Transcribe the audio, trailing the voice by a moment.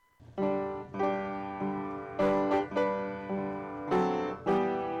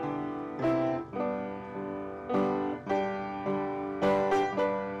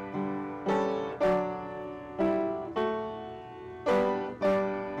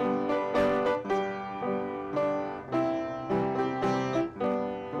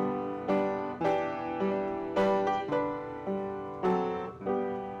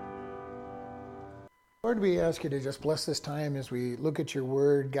Lord, we ask you to just bless this time as we look at your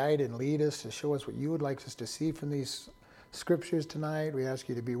word, guide and lead us to show us what you would like us to see from these scriptures tonight. We ask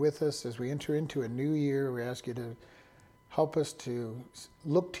you to be with us as we enter into a new year. We ask you to help us to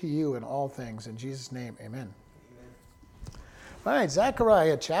look to you in all things. In Jesus' name, amen. All right,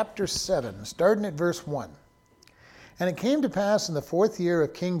 Zechariah chapter 7, starting at verse 1. And it came to pass in the 4th year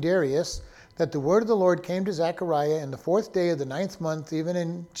of King Darius that the word of the Lord came to Zechariah in the 4th day of the 9th month, even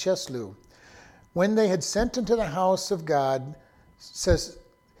in Cheslu, when they had sent into the house of God, says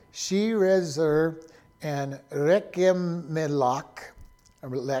Sherezer and Rechemelech,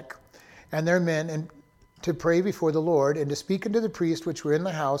 and their men, and to pray before the Lord, and to speak unto the priests which were in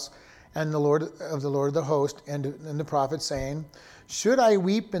the house, and the Lord of the host, and the prophet, saying, Should I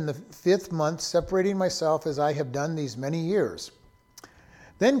weep in the 5th month, separating myself as I have done these many years?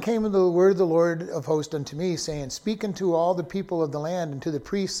 Then came the word of the Lord of hosts unto me, saying, Speak unto all the people of the land, and to the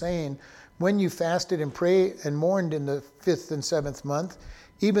priests, saying, When you fasted and prayed and mourned in the 5th and 7th month,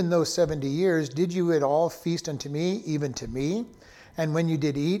 even those 70 years, did you at all feast unto me, even to me? And when you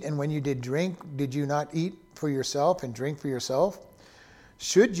did eat, and when you did drink, did you not eat for yourself and drink for yourself?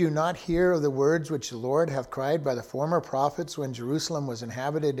 Should you not hear of the words which the Lord hath cried by the former prophets when Jerusalem was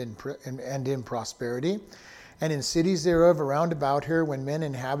inhabited and in prosperity, and in cities thereof around about her, when men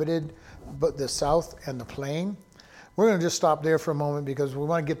inhabited but the south and the plain? We're going to just stop there for a moment because we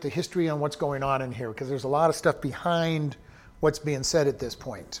want to get the history on what's going on in here, because there's a lot of stuff behind what's being said at this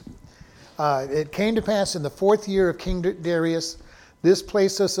point. It came to pass in the 4th year of King Darius. This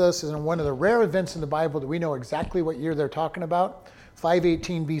places us in one of the rare events in the Bible that we know exactly what year they're talking about,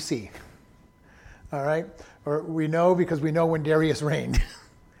 518 BC. All right? Or we know because we know when Darius reigned.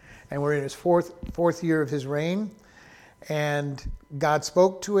 And we're in his fourth year of his reign. And God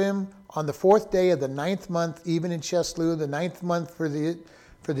spoke to him on the 4th day of the 9th month, even in Cheslu. The 9th month for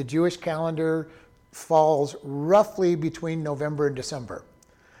the Jewish calendar falls roughly between November and December.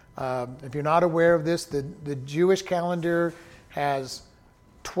 If you're not aware of this, the Jewish calendar has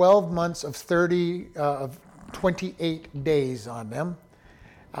 12 months of 28 days on them.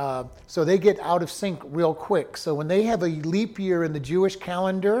 So they get out of sync real quick. So when they have a leap year in the Jewish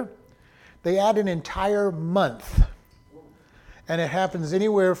calendar, they add an entire month. And it happens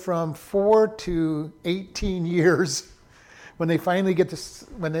anywhere from 4 to 18 years when they finally get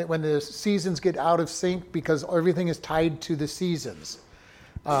when the seasons get out of sync, because everything is tied to the seasons.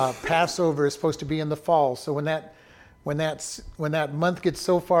 Passover is supposed to be in the fall. So when that month gets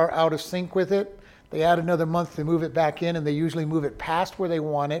so far out of sync with it, they add another month to move it back in, and they usually move it past where they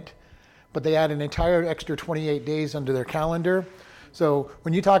want it, but they add an entire extra 28 days under their calendar. So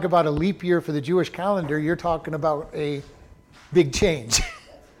when you talk about a leap year for the Jewish calendar, you're talking about a big change.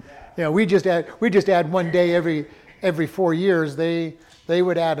 We just add one day every 4 years. They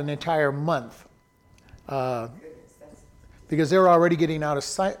would add an entire month because they're already getting out of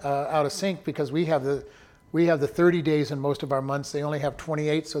sync, because we have the 30 days in most of our months. They only have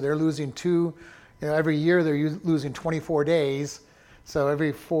 28, so they're losing 2. Every year they're losing 24 days. So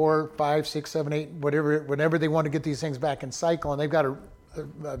every 4, 5, 6, 7, 8, whenever they want to get these things back in cycle, and they've got a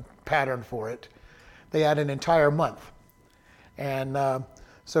pattern for it, they add an entire month. And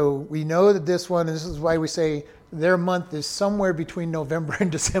so we know that this is why we say their month is somewhere between November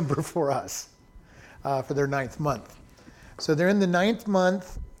and December for us, for their 9th month. So they're in the 9th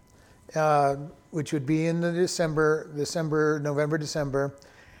month, which would be in the November, December.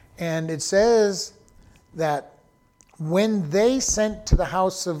 And it says that when they sent to the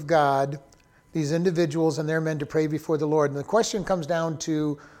house of God these individuals and their men to pray before the Lord, and the question comes down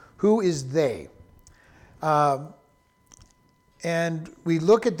to, who is they? And we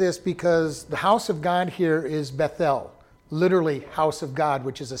look at this because the house of God here is Bethel, literally house of God,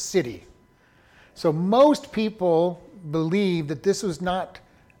 which is a city. So most people believe that this was not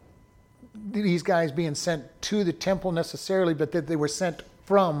these guys being sent to the temple necessarily, but that they were sent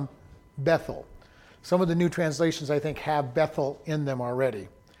from Bethel. Some of the new translations, I think, have Bethel in them already,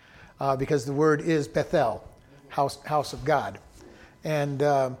 because the word is Bethel, house of God. And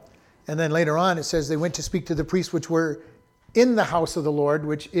then later on it says they went to speak to the priests which were in the house of the Lord,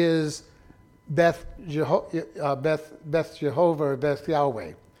 which is Beth Jehovah or Beth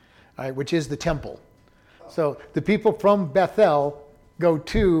Yahweh, right, which is the temple. So the people from Bethel go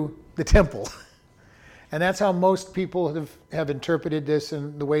to the temple. And that's how most people have interpreted this,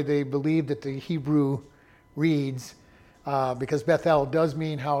 and the way they believe that the Hebrew reads, because Bethel does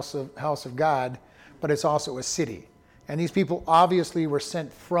mean house of God, but it's also a city. And these people obviously were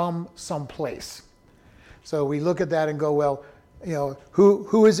sent from someplace. So we look at that and go, well,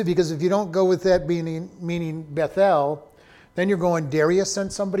 who is it? Because if you don't go with that meaning Bethel, then you're going, Darius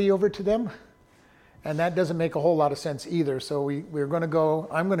sent somebody over to them. And that doesn't make a whole lot of sense either. So I'm going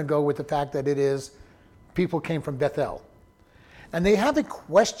to go with the fact that it is people came from Bethel. And they have a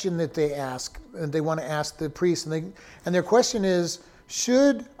question that they ask, and they want to ask the priest. And their question is,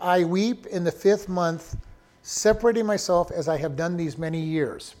 should I weep in the 5th month, separating myself as I have done these many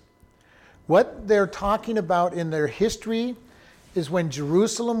years? What they're talking about in their history is when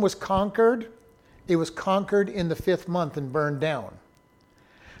Jerusalem was conquered, it was conquered in the 5th month and burned down.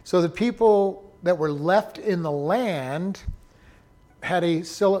 So the people that were left in the land had a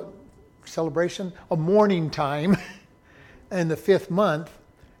celebration, a mourning time in the 5th month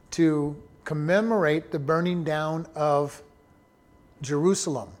to commemorate the burning down of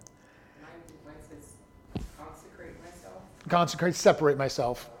Jerusalem. Mine says, consecrate myself. Consecrate, separate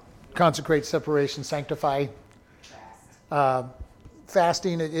myself. Consecrate, separation, sanctify.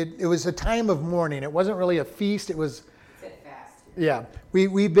 Fasting. It was a time of mourning. It wasn't really a feast. It was. It said fast. Yeah,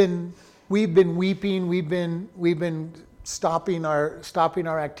 we've been weeping. We've been stopping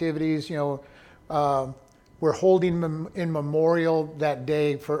our activities. We're holding in memorial that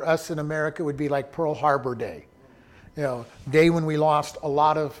day. For us in America, it would be like Pearl Harbor Day. Day when we lost a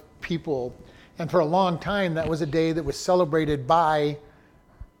lot of people, and for a long time that was a day that was celebrated by,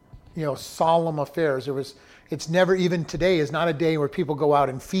 solemn affairs. It's never, even today, is not a day where people go out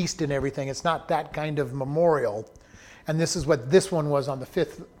and feast and everything. It's not that kind of memorial. And this is what this one was on the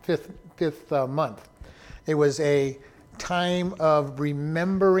fifth month. It was a time of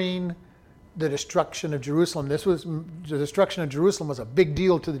remembering the destruction of Jerusalem. The destruction of Jerusalem was a big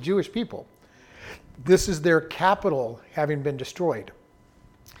deal to the Jewish people. This is their capital having been destroyed.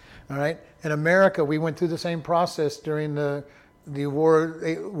 All right. In America, we went through the same process during the War of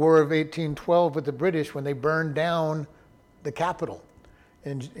 1812 with the British when they burned down the capital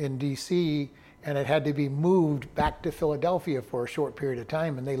in D.C., and it had to be moved back to Philadelphia for a short period of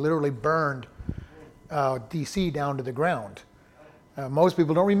time, and they literally burned D.C. down to the ground. Most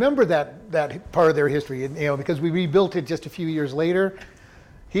people don't remember that part of their history, because we rebuilt it just a few years later.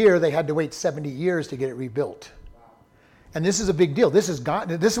 Here, they had to wait 70 years to get it rebuilt. And this is a big deal.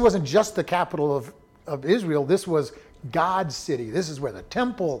 This wasn't just the capital of Israel. This was God's city. This is where the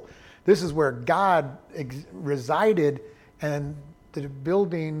temple, this is where God resided, and the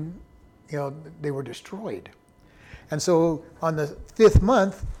building, they were destroyed. And so on the 5th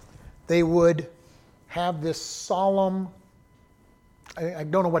month, they would have this solemn, I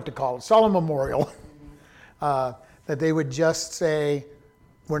don't know what to call it, solemn memorial, that they would just say,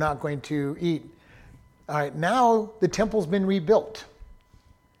 we're not going to eat. All right, now the temple's been rebuilt.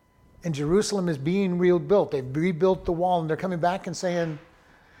 And Jerusalem is being rebuilt. They've rebuilt the wall, and they're coming back and saying,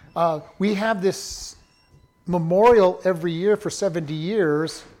 we have this memorial every year for 70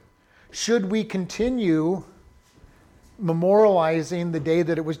 years. Should we continue memorializing the day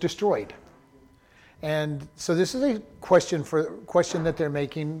that it was destroyed? And so this is a question that they're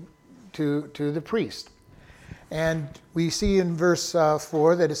making to the priest. And we see in verse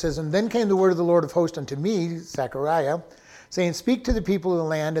 4 that it says, and then came the word of the Lord of hosts unto me, Zechariah, saying, speak to the people of the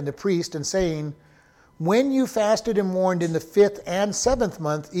land and the priest, and saying, when you fasted and mourned in the 5th and 7th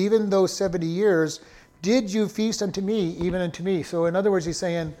month, even those 70 years, did you feast unto me, even unto me? So in other words, he's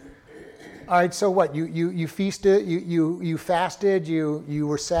saying, all right, so what? You feasted, you fasted, you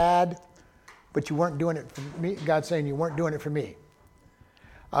were sad, but you weren't doing it for me. God's saying you weren't doing it for me.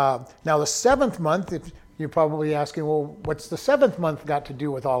 Now the 7th month, if you're probably asking, well, what's the 7th month got to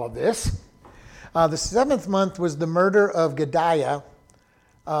do with all of this? The 7th month was the murder of Gedaliah,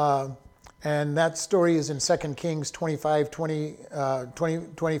 and that story is in 2 Kings 25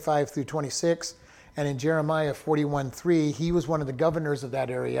 through 26, and in Jeremiah 41:3. He was one of the governors of that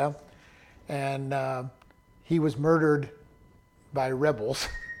area, and he was murdered by rebels.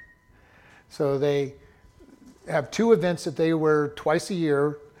 So they have two events that they were twice a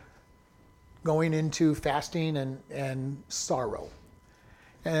year going into fasting and sorrow.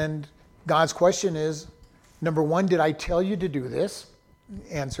 And God's question is, number one, did I tell you to do this?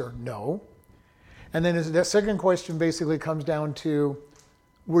 Answer, no. And then that second question basically comes down to,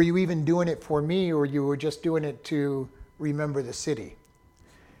 were you even doing it for me, or you were just doing it to remember the city?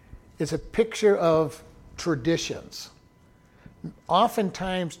 It's a picture of traditions.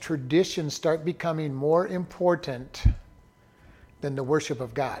 Oftentimes, traditions start becoming more important than the worship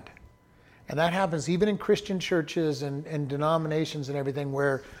of God. And that happens even in Christian churches and denominations and everything,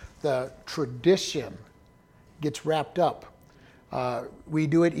 where the tradition gets wrapped up. We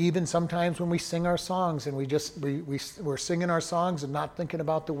do it even sometimes when we sing our songs, and we're singing our songs and not thinking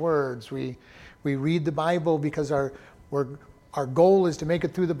about the words. We read the Bible because our goal is to make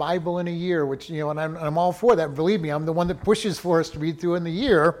it through the Bible in a year, which, and I'm all for that. Believe me, I'm the one that pushes for us to read through in the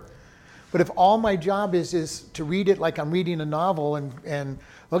year. But if all my job is to read it like I'm reading a novel and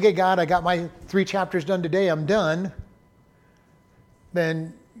okay, God, I got my 3 chapters done today, I'm done,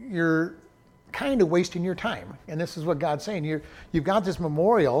 then you're kind of wasting your time. And this is what God's saying. You've got this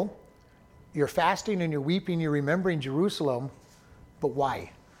memorial, you're fasting and you're weeping, you're remembering Jerusalem, but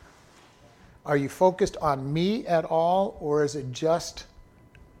why? Are you focused on me at all, or is it just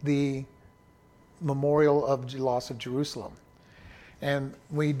the memorial of the loss of Jerusalem? And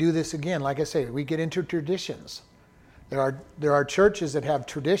we do this again, like I say, we get into traditions. There are churches that have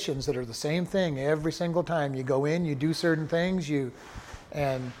traditions that are the same thing every single time. You go in, you do certain things,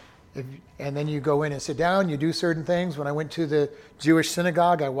 and then you go in and sit down, you do certain things. When I went to the Jewish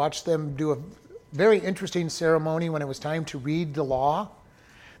synagogue, I watched them do a very interesting ceremony when it was time to read the law.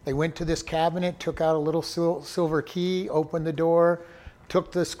 They went to this cabinet, took out a little silver key, opened the door,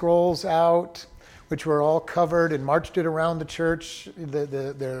 took the scrolls out, which were all covered, and marched it around the church,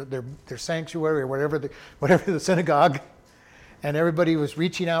 their sanctuary, or whatever the synagogue, and everybody was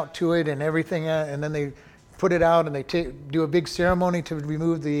reaching out to it and everything, and then they put it out and they do a big ceremony to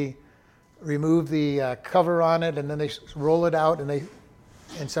remove the cover on it, and then they roll it out and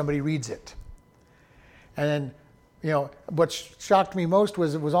somebody reads it. And then, what shocked me most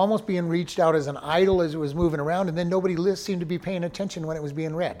was it was almost being reached out as an idol as it was moving around, and then nobody seemed to be paying attention when it was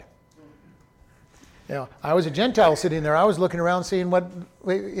being read. I was a Gentile sitting there. I was looking around, seeing what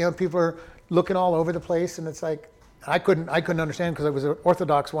people are looking all over the place, and it's like I couldn't understand because it was an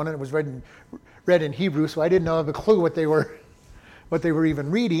Orthodox one and it was read in Hebrew, so I didn't have a clue what they were even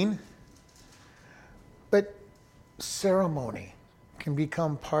reading. But ceremony can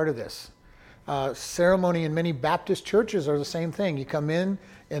become part of this. Ceremony in many Baptist churches are the same thing. You come in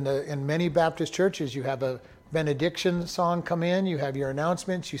many Baptist churches, you have a benediction song come in, you have your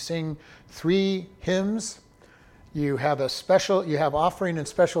announcements, you sing 3 hymns, you have offering and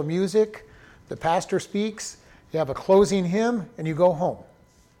special music, the pastor speaks, you have a closing hymn, and you go home.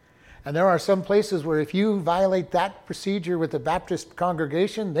 And there are some places where if you violate that procedure with the Baptist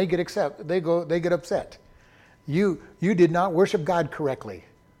congregation, they get upset. You did not worship God correctly.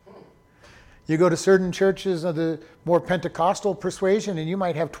 You go to certain churches of the more Pentecostal persuasion, and you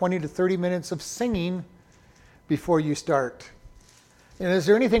might have 20 to 30 minutes of singing before you start. And is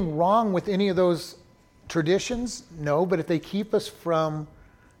there anything wrong with any of those traditions? No, but if they keep us from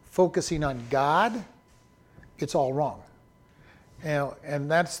focusing on God, it's all wrong. And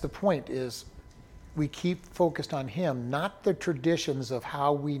that's the point, is we keep focused on Him, not the traditions of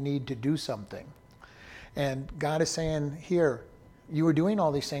how we need to do something. And God is saying here, you were doing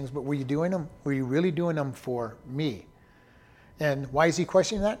all these things, but were you doing them? Were you really doing them for me? And why is He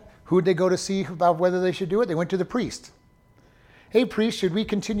questioning that? Who'd they go to see about whether they should do it? They went to the priest. Hey, priest, should we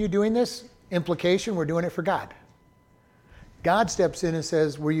continue doing this? Implication, we're doing it for God. God steps in and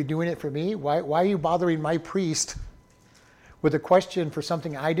says, were you doing it for me? Why are you bothering my priest with a question for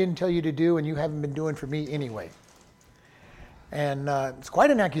something I didn't tell you to do and you haven't been doing for me anyway? And it's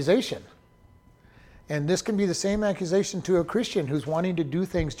quite an accusation. And this can be the same accusation to a Christian who's wanting to do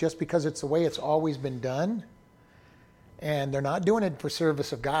things just because it's the way it's always been done. And they're not doing it for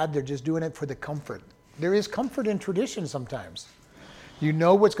service of God, they're just doing it for the comfort. There is comfort in tradition sometimes. You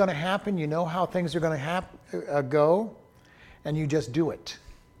know what's going to happen, you know how things are going to go, and you just do it.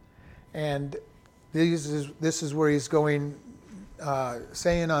 And this is where he's going,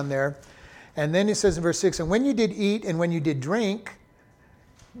 saying on there. And then he says in verse 6, and when you did eat and when you did drink,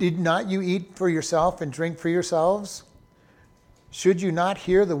 did not you eat for yourself and drink for yourselves? Should you not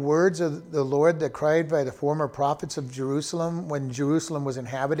hear the words of the Lord that cried by the former prophets of Jerusalem when Jerusalem was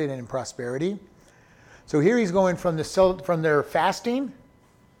inhabited and in prosperity? So here he's going from their fasting.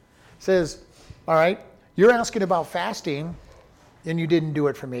 Says, all right, you're asking about fasting and you didn't do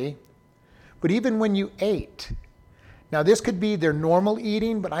it for me. But even when you ate, now this could be their normal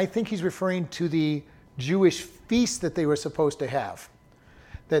eating, but I think he's referring to the Jewish feast that they were supposed to have,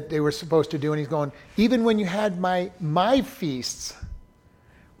 that they were supposed to do. And he's going, even when you had my feasts,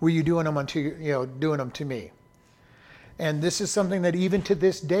 were you doing them to me? And this is something that even to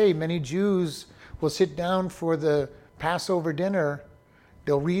this day, many Jews will sit down for the Passover dinner.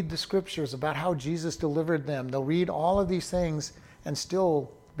 They'll read the scriptures about how Jesus delivered them. They'll read all of these things and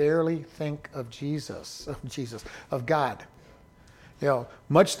still barely think of of God.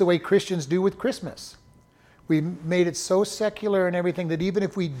 Much the way Christians do with Christmas. We made it so secular and everything that even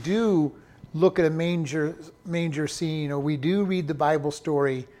if we do look at a manger scene or we do read the Bible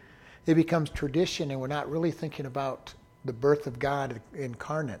story, it becomes tradition and we're not really thinking about the birth of God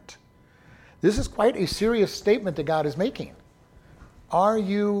incarnate. This is quite a serious statement that God is making. Are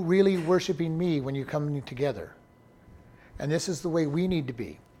you really worshiping me when you come together? And this is the way we need to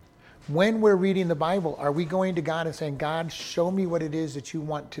be. When we're reading the Bible, are we going to God and saying, God, show me what it is that you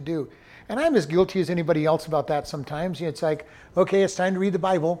want to do? And I'm as guilty as anybody else about that sometimes. It's like, okay, it's time to read the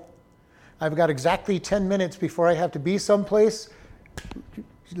Bible. I've got exactly 10 minutes before I have to be someplace.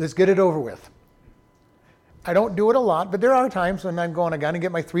 Let's get it over with. I don't do it a lot, but there are times when I'm going, I got to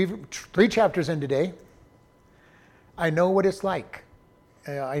get my three chapters in today. I know what it's like.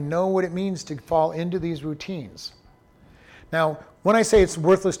 I know what it means to fall into these routines. Now, when I say it's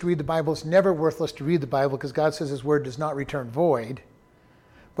worthless to read the Bible, it's never worthless to read the Bible because God says His word does not return void.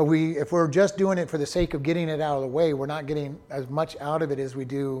 But if we're just doing it for the sake of getting it out of the way, we're not getting as much out of it as we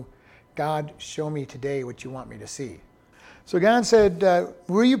do, God, show me today what you want me to see. So God said,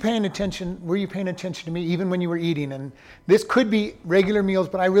 were you paying attention? Were you paying attention to me even when you were eating? And this could be regular meals,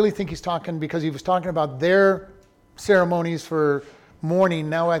 but I really think He's talking because He was talking about their ceremonies for mourning.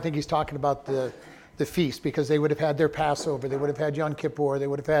 Now I think He's talking about the feast because they would have had their Passover. They would have had Yom Kippur. They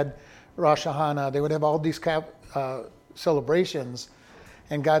would have had Rosh Hashanah. They would have all these celebrations.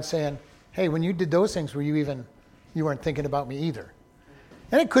 And God's saying, hey, when you did those things, you weren't thinking about me either.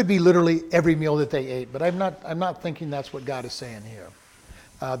 And it could be literally every meal that they ate, but I'm not thinking that's what God is saying here.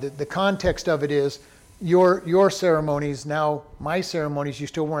 The context of it is your ceremonies, now my ceremonies,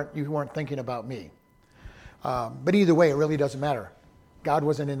 you weren't thinking about me. But either way, it really doesn't matter. God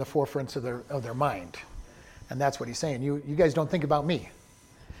wasn't in the forefronts of their mind. And that's what He's saying. You guys don't think about me.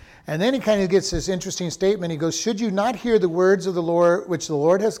 And then He kind of gets this interesting statement. He goes, should you not hear the words of the Lord, which the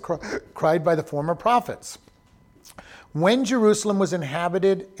Lord has cried by the former prophets, when Jerusalem was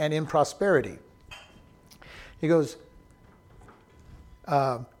inhabited and in prosperity? He goes,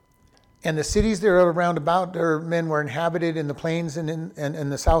 and the cities that are around about their men were inhabited in the plains and in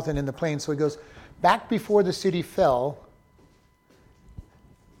the south and in the plains. So he goes, back before the city fell,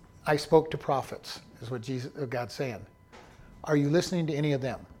 I spoke to prophets, is what God's saying. Are you listening to any of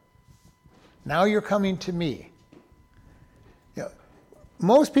them? Now you're coming to me. You know,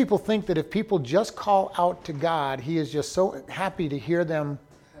 most people think that if people just call out to God, He is just so happy to hear them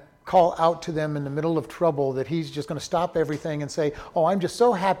call out to them in the middle of trouble that He's just going to stop everything and say, oh, I'm just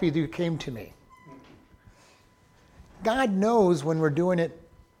so happy that you came to me. God knows when we're doing it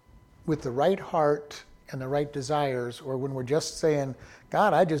with the right heart and the right desires, or when we're just saying,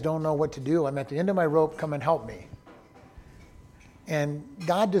 God, I just don't know what to do. I'm at the end of my rope. Come and help me. And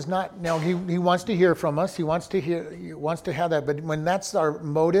God does not, now He wants to hear from us. He wants to have that. But when that's our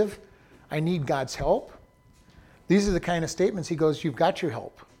motive, I need God's help. These are the kind of statements He goes, you've got your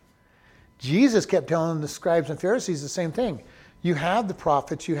help. Jesus kept telling the scribes and Pharisees the same thing. You have the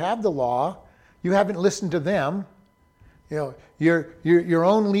prophets, you have the law, you haven't listened to them. You know, your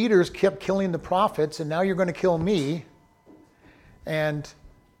own leaders kept killing the prophets, and now you're going to kill me. And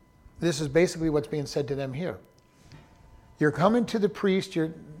this is basically what's being said to them here. You're coming to the priest.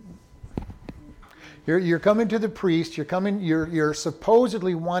 You're coming to the priest. You're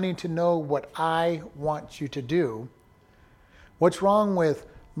supposedly wanting to know what I want you to do. What's wrong with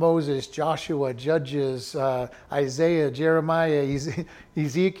Moses, Joshua, Judges, Isaiah, Jeremiah,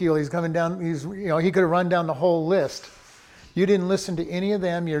 Ezekiel? He's coming down. He could have run down the whole list. You didn't listen to any of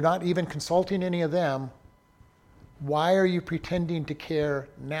them. You're not even consulting any of them. Why are you pretending to care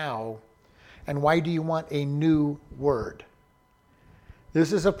now? And why do you want a new word?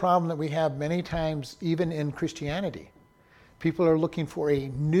 This is a problem that we have many times, even in Christianity. People are looking for a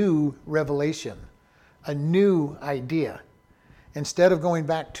new revelation, a new idea. Instead of going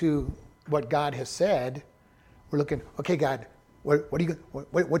back to what God has said, we're looking, okay, God,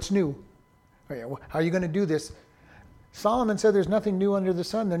 what's new? How are you going to do this? Solomon said there's nothing new under the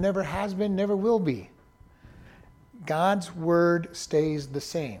sun. There never has been, never will be. God's word stays the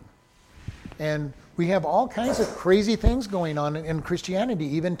same. And we have all kinds of crazy things going on in Christianity,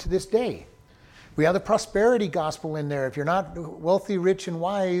 even to this day. We have the prosperity gospel in there. If you're not wealthy, rich, and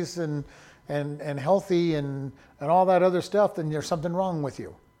wise, and healthy, and all that other stuff, then there's something wrong with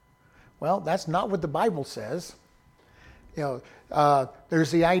you. Well, that's not what the Bible says.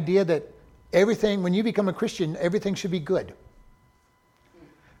 There's the idea that everything, when you become a Christian, everything should be good.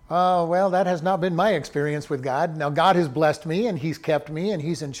 Oh, well, that has not been my experience with God. Now, God has blessed me, and He's kept me, and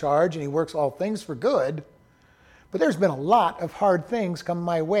He's in charge, and He works all things for good. But there's been a lot of hard things come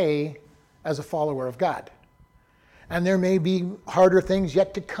my way as a follower of God. And there may be harder things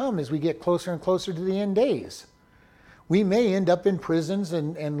yet to come as we get closer and closer to the end days. We may end up in prisons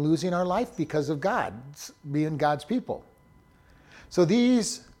and losing our life because of being God's people. So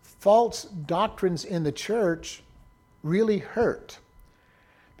these false doctrines in the church really hurt.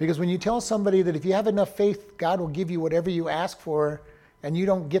 Because when you tell somebody that if you have enough faith, God will give you whatever you ask for, and you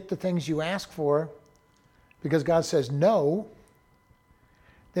don't get the things you ask for because God says no,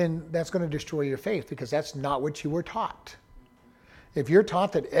 then that's going to destroy your faith, because that's not what you were taught. If you're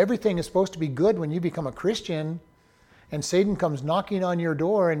taught that everything is supposed to be good when you become a Christian, and Satan comes knocking on your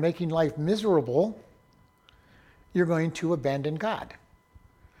door and making life miserable, you're going to abandon God.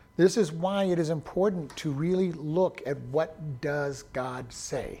 This is why it is important to really look at what does God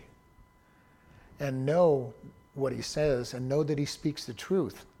say, and know what he says, and know that he speaks the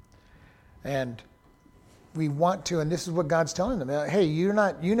truth. And we want to, and this is what God's telling them. Hey, you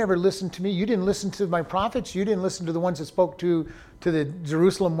never listened to me. You didn't listen to my prophets. You didn't listen to the ones that spoke to the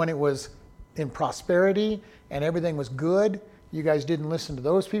Jerusalem when it was in prosperity and everything was good. You guys didn't listen to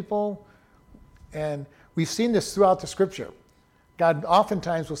those people. And we've seen this throughout the scripture. God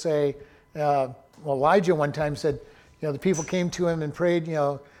oftentimes will say, Elijah one time said, the people came to him and prayed, he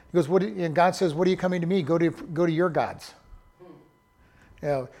goes, and God says, what are you coming to me? Go to your gods.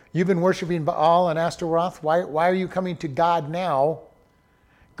 You've been worshiping Baal and Ashtaroth. Why are you coming to God now?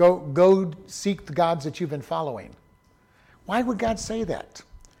 Go seek the gods that you've been following. Why would God say that?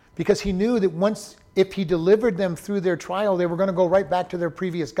 Because he knew that if he delivered them through their trial, they were going to go right back to their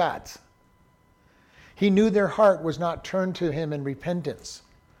previous gods. He knew their heart was not turned to him in repentance.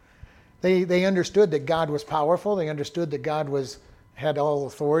 They understood that God was powerful. They understood that God had all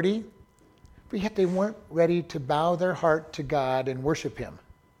authority. But yet they weren't ready to bow their heart to God and worship him.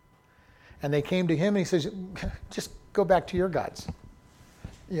 And they came to him and he says, just go back to your gods.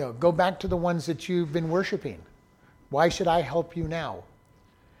 Go back to the ones that you've been worshiping. Why should I help you now?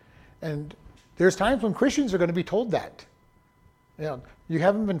 And there's times when Christians are going to be told that. You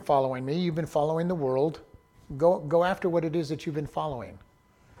haven't been following me. You've been following the world. Go after what it is that you've been following.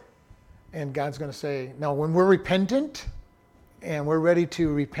 And God's going to say, now when we're repentant, and we're ready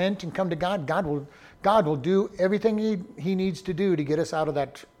to repent and come to God, God will do everything he needs to do to get us out of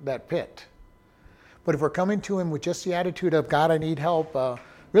that pit. But if we're coming to him with just the attitude of, God, I need help,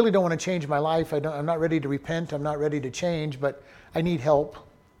 really don't want to change my life, I'm not ready to repent, I'm not ready to change, but I need help,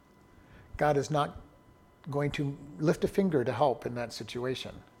 God is not going to lift a finger to help in that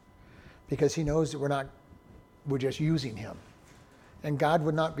situation, because he knows that we're just using him. And God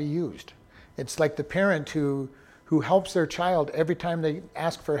would not be used. It's like the parent who helps their child every time they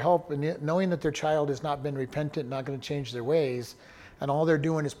ask for help, and knowing that their child has not been repentant, not going to change their ways, and all they're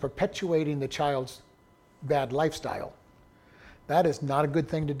doing is perpetuating the child's bad lifestyle. That is not a good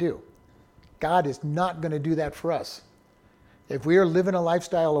thing to do. God is not going to do that for us. If we are living a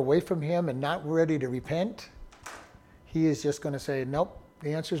lifestyle away from him and not ready to repent, he is just going to say, nope,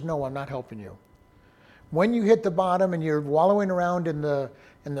 the answer is no, I'm not helping you. When you hit the bottom and you're wallowing around in the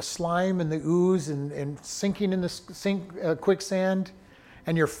slime and the ooze and sinking in the quicksand,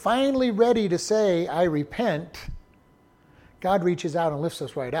 and you're finally ready to say, I repent, God reaches out and lifts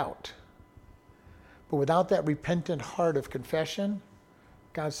us right out. But without that repentant heart of confession,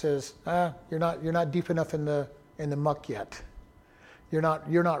 God says, you're not deep enough in the muck yet. You're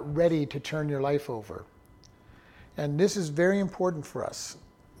not ready to turn your life over. And this is very important for us.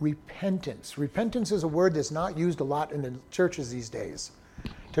 Repentance. Repentance is a word that's not used a lot in the churches these days.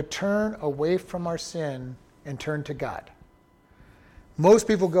 To turn away from our sin and turn to God. Most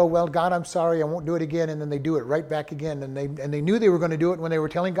people go, well, God, I'm sorry, I won't do it again, and then they do it right back again, and they knew they were going to do it when they were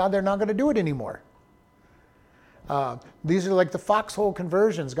telling God they're not going to do it anymore. These are like the foxhole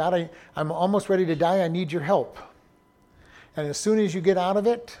conversions. God, I'm almost ready to die, I need your help. And as soon as you get out of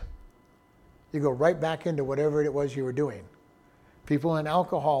it, you go right back into whatever it was you were doing. People in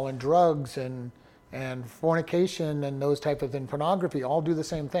alcohol and drugs and fornication and those type of things, pornography, all do the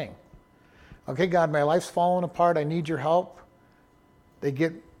same thing. Okay, God, my life's falling apart. I need your help. They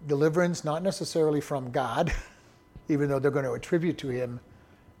get deliverance, not necessarily from God, even though they're going to attribute to him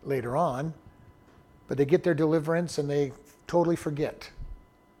later on, but they get their deliverance and they totally forget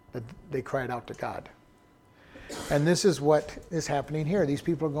that they cried out to God. And this is what is happening here. These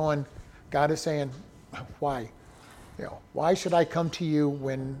people are going, God is saying, why? Why should I come to you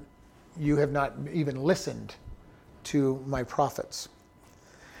when you have not even listened to my prophets?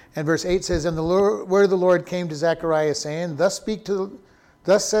 And verse 8 says, and the word of the Lord came to Zechariah, saying, Thus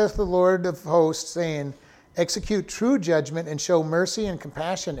saith the Lord of hosts, saying, Execute true judgment, and show mercy and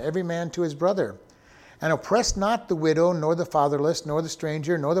compassion every man to his brother. And oppress not the widow, nor the fatherless, nor the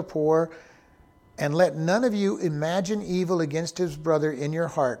stranger, nor the poor, and let none of you imagine evil against his brother in your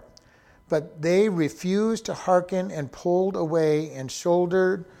heart. But they refused to hearken, and pulled away the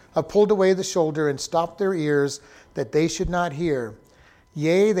shoulder and stopped their ears, that they should not hear.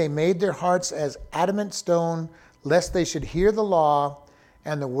 Yea, they made their hearts as adamant stone, lest they should hear the law,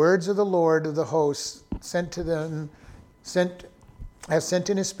 and the words of the Lord of the hosts sent in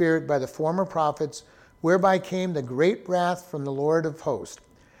his spirit by the former prophets, whereby came the great wrath from the Lord of hosts.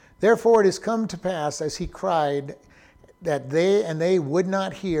 Therefore it has come to pass, as he cried, that they would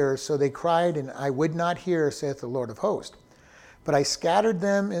not hear, so they cried, and I would not hear, saith the Lord of hosts. But I scattered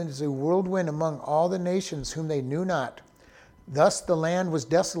them as a whirlwind among all the nations whom they knew not. Thus the land was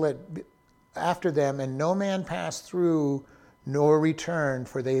desolate after them, and no man passed through nor returned,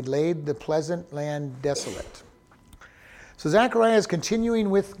 for they laid the pleasant land desolate. So Zechariah is continuing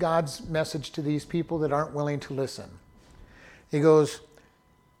with God's message to these people that aren't willing to listen. He goes,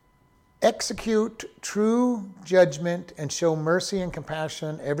 execute true judgment and show mercy and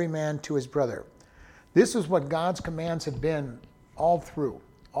compassion every man to his brother. This is what God's commands have been all through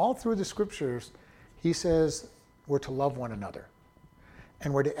the scriptures. He says we're to love one another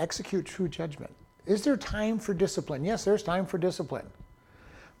and we're to execute true judgment. Is there time for discipline? Yes, there's time for discipline.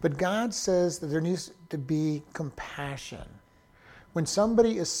 But God says that there needs to be compassion. When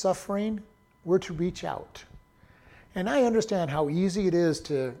somebody is suffering, we're to reach out. And I understand how easy it is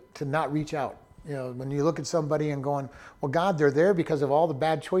to not reach out. You know, when you look at somebody and going, well, God, they're there because of all the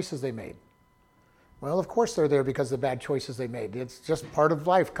bad choices they made. Well, of course they're there because of the bad choices they made. It's just part of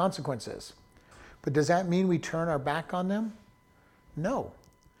life, consequences. But does that mean we turn our back on them? No.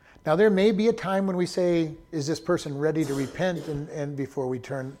 Now, there may be a time when we say, is this person ready to repent and before we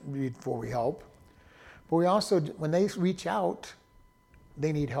help? But we also, when they reach out,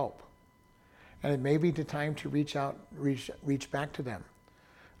 they need help. And it may be the time to reach out, reach back to them.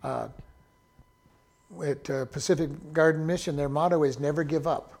 At Pacific Garden Mission, their motto is never give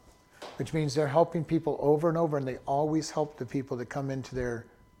up, which means they're helping people over and over, and they always help the people that come into their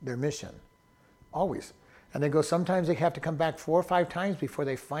mission. Always. And they go, sometimes they have to come back 4 or 5 times before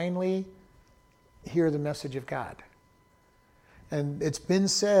they finally hear the message of God. And it's been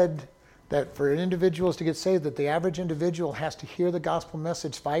said that for individuals to get saved, that the average individual has to hear the gospel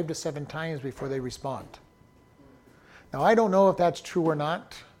message 5 to 7 times before they respond. Now, I don't know if that's true or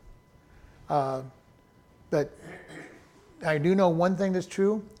not, but I do know one thing that's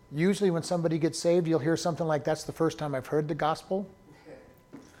true. Usually when somebody gets saved, you'll hear something like, that's the first time I've heard the gospel.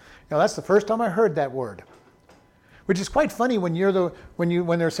 Now, that's the first time I heard that word. Which is quite funny when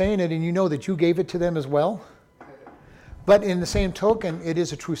they're saying it and you know that you gave it to them as well. But in the same token, it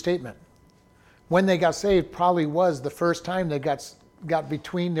is a true statement. When they got saved probably was the first time they got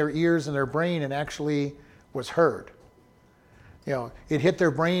between their ears and their brain and actually was heard. You know, it hit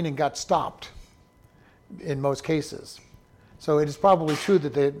their brain and got stopped in most cases. So it is probably true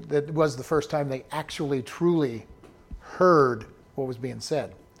that that was the first time they actually truly heard what was being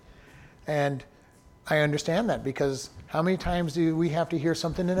said. And I understand that, because how many times do we have to hear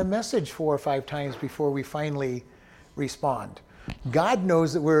something in a message 4 or 5 times before we finally respond? God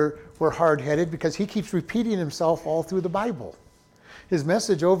knows that we're hard-headed because he keeps repeating himself all through the Bible. His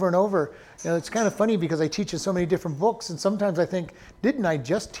message over and over. You know, it's kind of funny because I teach in so many different books, and sometimes I think, didn't I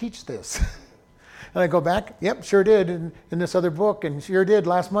just teach this? And I go back, yep, sure did in this other book, and sure did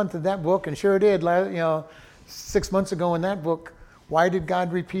last month in that book, and sure did 6 months ago in that book. Why did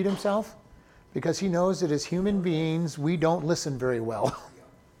God repeat himself? Because he knows that as human beings, we don't listen very well.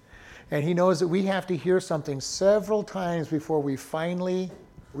 And he knows that we have to hear something several times before we finally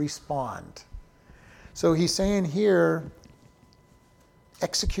respond. So he's saying here,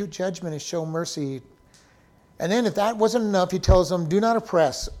 execute judgment and show mercy. And then if that wasn't enough, he tells them, do not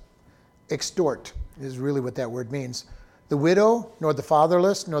oppress, extort is really what that word means. The widow, nor the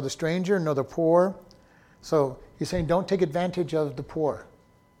fatherless, nor the stranger, nor the poor. So he's saying don't take advantage of the poor,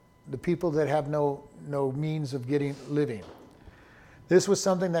 the people that have no means of living. This was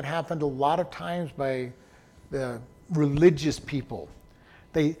something that happened a lot of times by the religious people.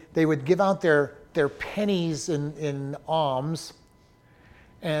 They would give out their pennies in alms,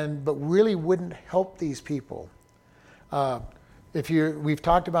 but really wouldn't help these people. We've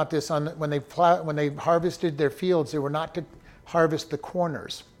talked about this when they harvested their fields, they were not to harvest the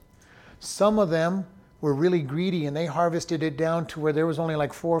corners. Some of them were really greedy and they harvested it down to where there was only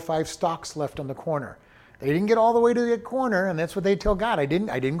like 4 or 5 stalks left on the corner. They didn't get all the way to the corner, and that's what they tell God. I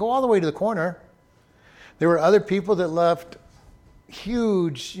didn't go all the way to the corner. There were other people that left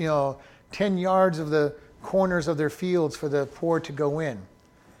huge, 10 yards of the corners of their fields for the poor to go in.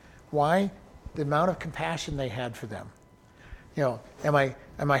 Why? The amount of compassion they had for them. Am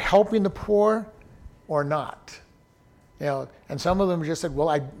I helping the poor or not? And some of them just said,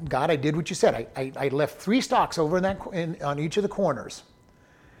 well, God, I did what you said. I left 3 stalks over on each of the corners.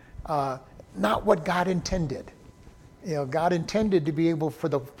 Not what God intended. God intended to be able for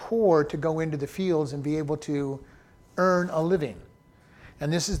the poor to go into the fields and be able to earn a living.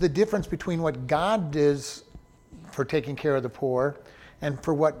 And this is the difference between what God does for taking care of the poor and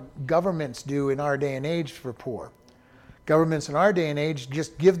for what governments do in our day and age for poor. Governments in our day and age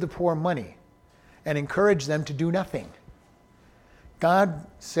just give the poor money and encourage them to do nothing. God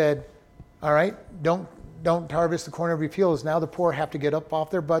said, all right, don't harvest the corn of your fields. Now the poor have to get up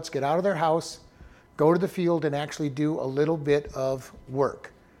off their butts, get out of their house, go to the field and actually do a little bit of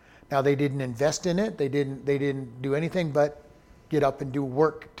work. Now they didn't invest in it. They didn't do anything but get up and do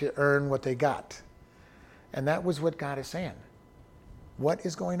work to earn what they got. And that was what God is saying. What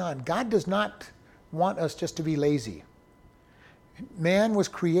is going on? God does not want us just to be lazy. Man was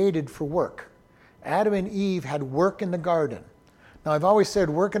created for work. Adam and Eve had work in the garden. Now, I've always said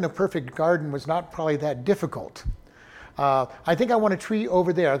work in a perfect garden was not probably that difficult. I think I want a tree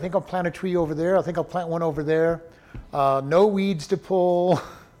over there. I think I'll plant a tree over there. I think I'll plant one over there. No weeds to pull.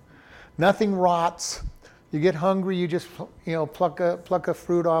 Nothing rots. You get hungry, you just pluck a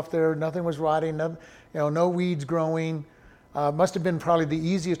fruit off there. Nothing was rotting. No weeds growing. Must have been probably the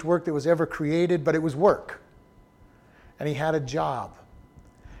easiest work that was ever created, but it was work. And he had a job.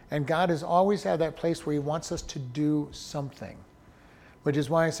 And God has always had that place where he wants us to do something. Which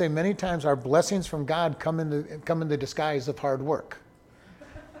is why I say many times our blessings from God come in the disguise of hard work.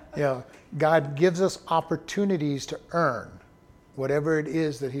 God gives us opportunities to earn whatever it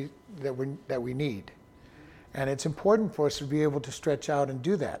is that we need. And it's important for us to be able to stretch out and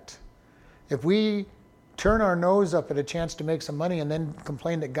do that. If we turn our nose up at a chance to make some money and then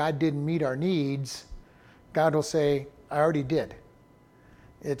complain that God didn't meet our needs, God will say, I already did.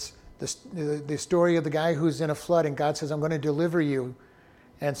 It's the story of the guy who's in a flood and God says, I'm going to deliver you.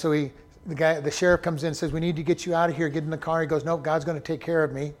 And so the sheriff comes in and says, we need to get you out of here, get in the car. He goes, nope, God's going to take care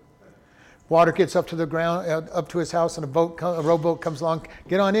of me. Water gets up to the ground, up to his house, and a rowboat comes along.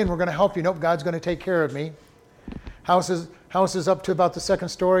 Get on in, we're going to help you. Nope, God's going to take care of me. House is up to about the second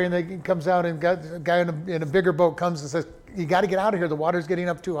story, and then comes out, and a guy in a bigger boat comes and says, you got to get out of here. The water's getting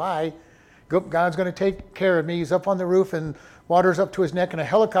up too high. God's going to take care of me. He's up on the roof, and water's up to his neck, and a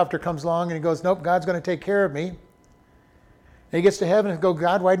helicopter comes along, and he goes, nope, God's going to take care of me. And he gets to heaven and goes,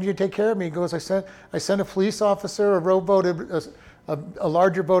 God, why didn't you take care of me? He goes, I sent a police officer, a rowboat, a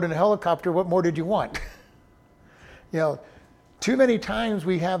larger boat, and a helicopter. What more did you want? Too many times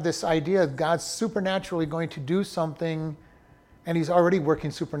we have this idea of God's supernaturally going to do something, and he's already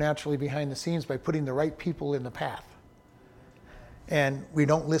working supernaturally behind the scenes by putting the right people in the path. And we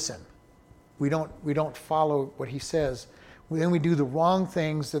don't listen. We don't follow what he says. Then we do the wrong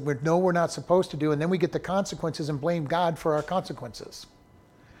things that we know we're not supposed to do, and then we get the consequences and blame God for our consequences,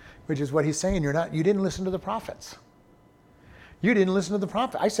 which is what he's saying. You didn't listen to the prophets. You didn't listen to the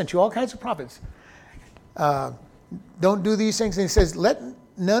prophet. I sent you all kinds of prophets. Don't do these things. And he says, let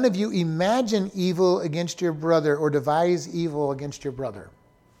none of you imagine evil against your brother or devise evil against your brother.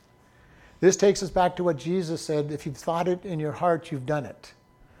 This takes us back to what Jesus said. If you've thought it in your heart, you've done it.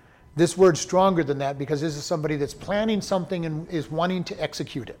 This word's stronger than that because this is somebody that's planning something and is wanting to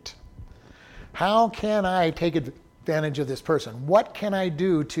execute it. How can I take advantage of this person? What can I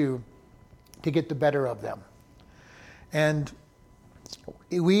do to get the better of them? And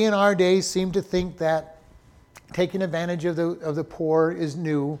we in our days seem to think that taking advantage of the poor is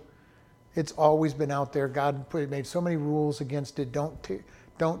new. It's always been out there. God made so many rules against it. Don't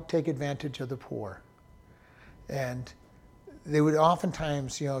take advantage of the poor. And they would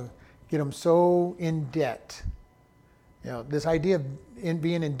oftentimes, get them so in debt. This idea of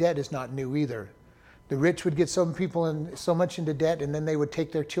being in debt is not new either. The rich would get some people so much into debt, and then they would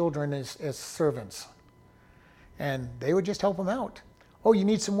take their children as servants. And they would just help them out. Oh, you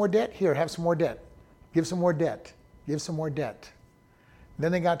need some more debt? Here, have some more debt. Give some more debt. Give some more debt. And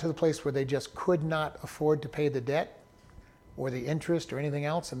then they got to the place where they just could not afford to pay the debt or the interest or anything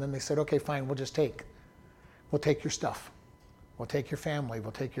else. And then they said, okay, fine, we'll take your stuff. We'll take your family.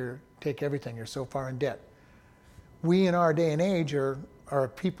 We'll take everything. You're so far in debt. We in our day and age are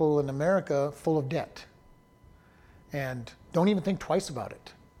people in America full of debt. And don't even think twice about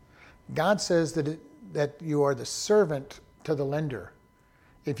it. God says that you are the servant to the lender.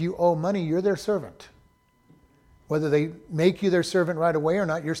 If you owe money, you're their servant. Whether they make you their servant right away or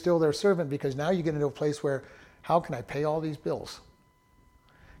not, you're still their servant, because now you get into a place where, how can I pay all these bills?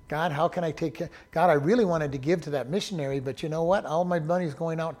 God, how can I take care? God, I really wanted to give to that missionary, but you know what? All my money's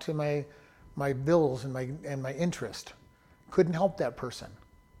going out to my bills and my interest. Couldn't help that person.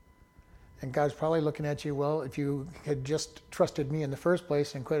 And God's probably looking at you, well, if you had just trusted me in the first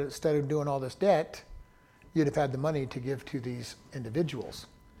place and instead of doing all this debt, you'd have had the money to give to these individuals.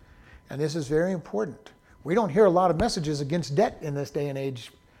 And this is very important. We don't hear a lot of messages against debt in this day and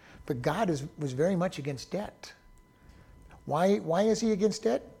age, but God was very much against debt. Why is he against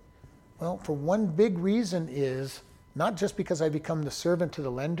debt? Well, for one big reason is not just because I become the servant to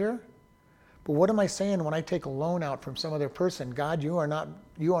the lender, But what am I saying when I take a loan out from some other person? God, you are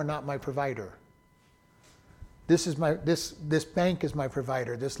not my provider. This bank is my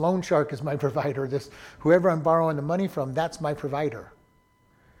provider. This loan shark is my provider. This whoever I'm borrowing the money from, that's my provider.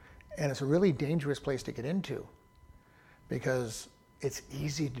 And it's a really dangerous place to get into because it's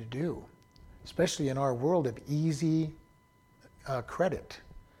easy to do, especially in our world of easy credit.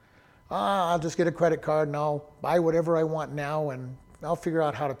 I'll just get a credit card and I'll buy whatever I want now and I'll figure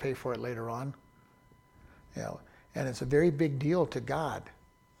out how to pay for it later on. And it's a very big deal to God.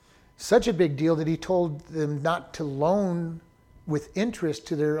 Such a big deal that he told them not to loan with interest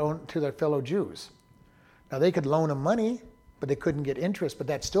to their fellow Jews. Now they could loan them money, but they couldn't get interest, but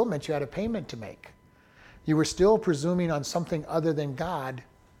that still meant you had a payment to make. You were still presuming on something other than God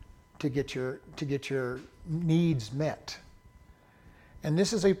to get your needs met. And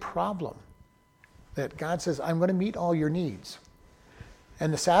this is a problem that God says, I'm going to meet all your needs.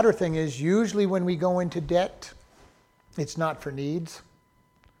 And the sadder thing is, usually when we go into debt, it's not for needs.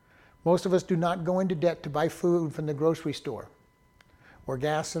 Most of us do not go into debt to buy food from the grocery store or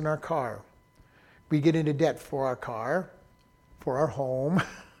gas in our car. We get into debt for our car, for our home,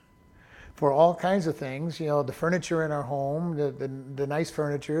 for all kinds of things. The furniture in our home, the nice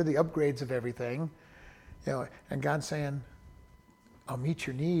furniture, the upgrades of everything. And God's saying, I'll meet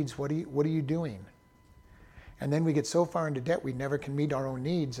your needs. What are you doing? And then we get so far into debt we never can meet our own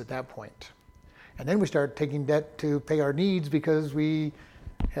needs at that point. And then we start taking debt to pay our needs because we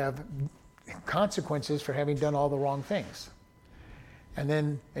have consequences for having done all the wrong things. And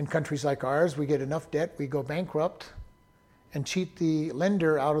then in countries like ours, we get enough debt, we go bankrupt and cheat the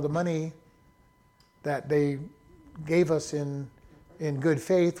lender out of the money that they gave us in good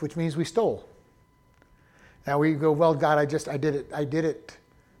faith, which means we stole. Now we go, well, God, I did it,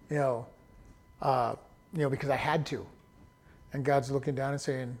 because I had to. And God's looking down and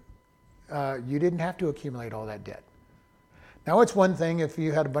saying, you didn't have to accumulate all that debt. Now it's one thing if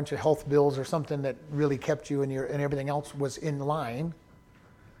you had a bunch of health bills or something that really kept you and everything else was in line,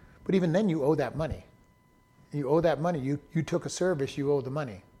 but even then you owe that money. You owe that money. You took a service, you owe the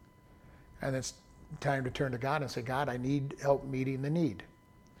money. And it's time to turn to God and say, God, I need help meeting the need.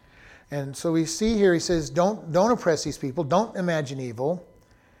 And so we see here, he says, don't oppress these people, don't imagine evil.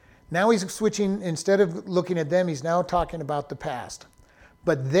 Now he's switching, instead of looking at them, he's now talking about the past.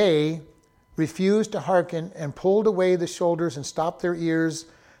 But they refused to hearken and pulled away the shoulders and stopped their ears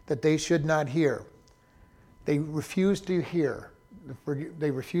that they should not hear. They refused to hear.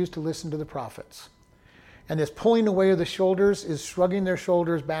 They refused to listen to the prophets. And this pulling away of the shoulders is shrugging their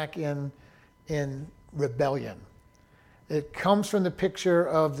shoulders back in rebellion. It comes from the picture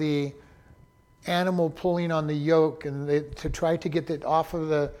of the animal pulling on the yoke, and to try to get it off of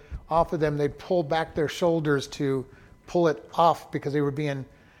them, they pull back their shoulders to pull it off because they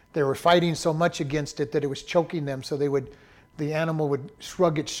were fighting so much against it that it was choking them. So the animal would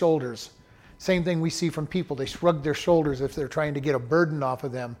shrug its shoulders. Same thing we see from people. They shrug their shoulders if they're trying to get a burden off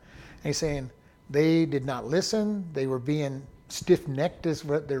of them. And he's saying they did not listen. They were being stiff-necked is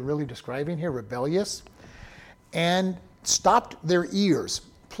what they're really describing here, rebellious, and stopped their ears,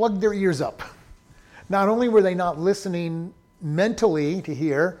 plugged their ears up. Not only were they not listening mentally to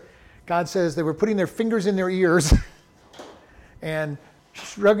hear, God says they were putting their fingers in their ears and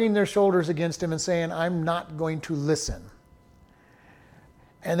shrugging their shoulders against him and saying, I'm not going to listen.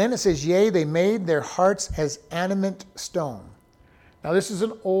 And then it says, yea, they made their hearts as adamant stone. Now this is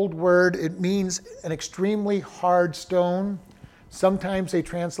an old word. It means an extremely hard stone. Sometimes they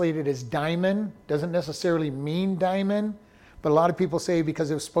translate it as diamond. Doesn't necessarily mean diamond, but a lot of people say because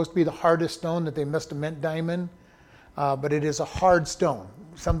it was supposed to be the hardest stone that they must have meant diamond. But it is a hard stone,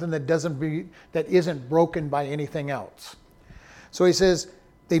 something that isn't broken by anything else. So he says,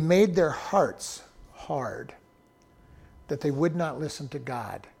 they made their hearts hard, that they would not listen to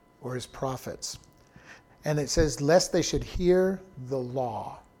God or his prophets. And it says, lest they should hear the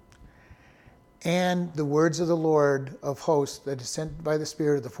law and the words of the Lord of hosts that is sent by the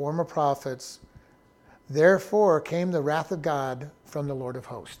Spirit of the former prophets. Therefore came the wrath of God from the Lord of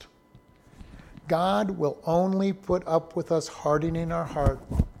hosts. God will only put up with us hardening our heart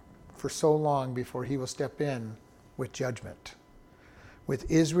for so long before he will step in with judgment. With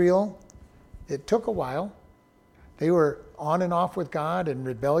Israel, it took a while. They were on and off with God and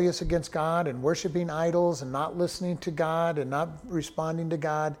rebellious against God and worshiping idols and not listening to God and not responding to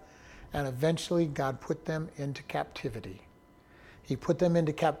God. And eventually God put them into captivity. He put them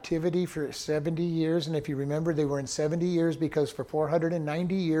into captivity for 70 years. And if you remember, they were in 70 years because for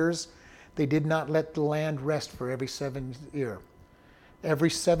 490 years, they did not let the land rest for every 7th year. Every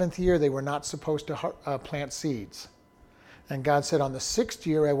 7th year, they were not supposed to plant seeds. And God said, on the 6th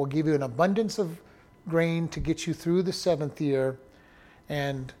year, I will give you an abundance of grain to get you through the 7th year.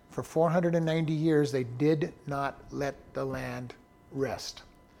 And for 490 years, they did not let the land rest.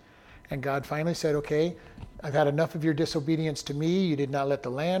 And God finally said, okay, I've had enough of your disobedience to me. You did not let the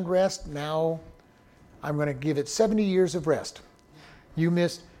land rest. Now I'm going to give it 70 years of rest. You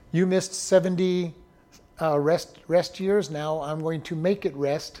missed 70 rest years. Now I'm going to make it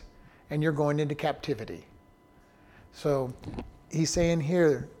rest, and you're going into captivity. So he's saying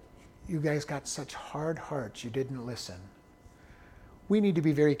here, you guys got such hard hearts, you didn't listen. We need to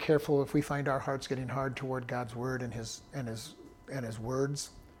be very careful if we find our hearts getting hard toward God's word and his words.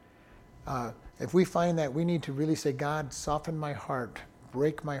 If we find that, we need to really say, God, soften my heart,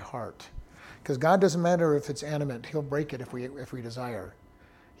 break my heart. Because God doesn't matter if it's animate, he'll break it if we desire.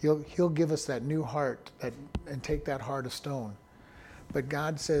 He'll give us that new heart and take that heart of stone. But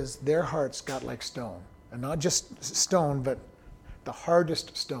God says their hearts got like stone. And not just stone, but the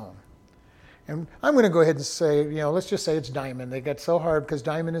hardest stone. And I'm going to go ahead and say, let's just say it's diamond. They got so hard because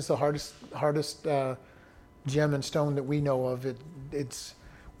diamond is the hardest gem and stone that we know of.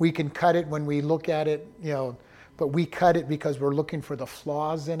 We can cut it when we look at it, but we cut it because we're looking for the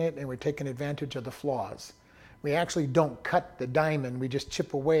flaws in it and we're taking advantage of the flaws. We actually don't cut the diamond, we just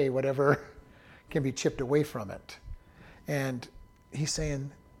chip away whatever can be chipped away from it. And he's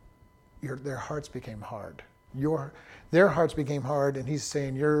saying, their hearts became hard. Their hearts became hard, and he's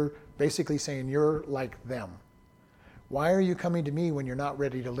saying, you're basically saying you're like them. Why are you coming to me when you're not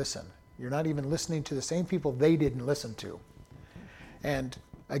ready to listen? You're not even listening to the same people they didn't listen to. And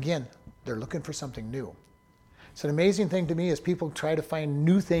again, they're looking for something new. It's an amazing thing to me as people try to find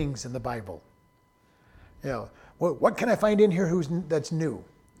new things in the Bible. What can I find in here that's new?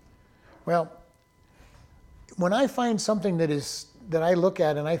 Well, when I find something that I look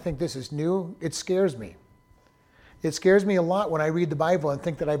at and I think this is new, it scares me. It scares me a lot when I read the Bible and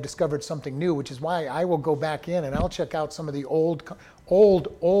think that I've discovered something new, which is why I will go back in and I'll check out some of the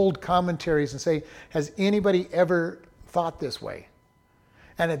old commentaries and say, has anybody ever thought this way?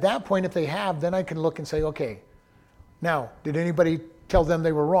 And at that point, if they have, then I can look and say, okay, now, did anybody tell them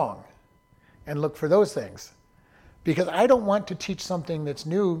they were wrong? And look for those things. Because I don't want to teach something that's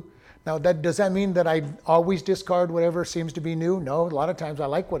new. Now, does that mean that I always discard whatever seems to be new? No, a lot of times I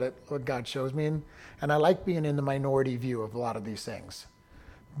like what God shows me, and I like being in the minority view of a lot of these things.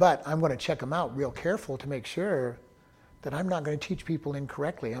 But I'm going to check them out real careful to make sure that I'm not going to teach people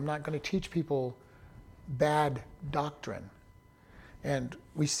incorrectly. I'm not going to teach people bad doctrine. And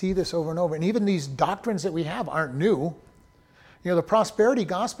we see this over and over. And even these doctrines that we have aren't new. The prosperity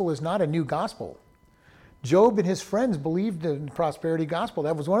gospel is not a new gospel. Job and his friends believed in the prosperity gospel.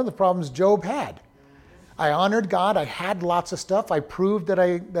 That was one of the problems Job had. I honored God. I had lots of stuff. I proved that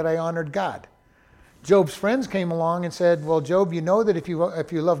I honored God. Job's friends came along and said, well, Job, you know that if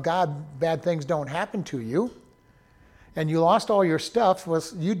you love God, bad things don't happen to you. And you lost all your stuff. Well,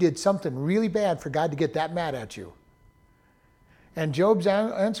 you did something really bad for God to get that mad at you. And Job's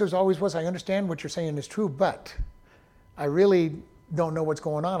answer always was, I understand what you're saying is true, but I really don't know what's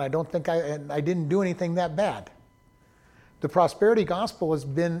going on. I don't think I didn't do anything that bad. The prosperity gospel has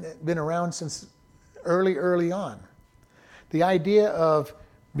been around since early on. The idea of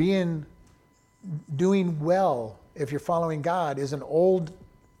doing well if you're following God is an old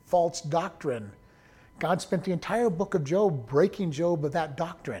false doctrine. God spent the entire book of Job breaking Job of that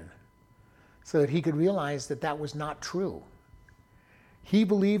doctrine so that he could realize that that was not true. He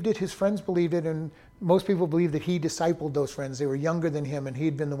believed it, his friends believed it, and most people believe that he discipled those friends. They were younger than him, and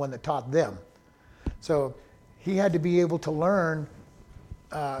he'd been the one that taught them. So he had to be able to learn,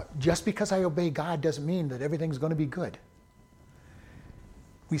 just because I obey God doesn't mean that everything's going to be good.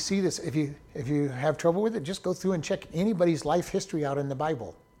 We see this. If you have trouble with it, just go through and check anybody's life history out in the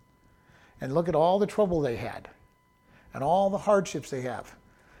Bible. And look at all the trouble they had and all the hardships they have.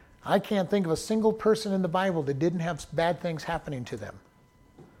 I can't think of a single person in the Bible that didn't have bad things happening to them.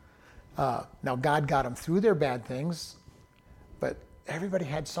 Now, God got them through their bad things, but everybody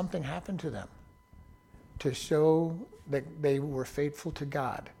had something happen to them to show that they were faithful to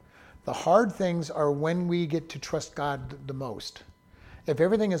God. The hard things are when we get to trust God the most. If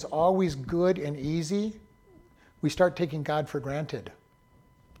everything is always good and easy, we start taking God for granted.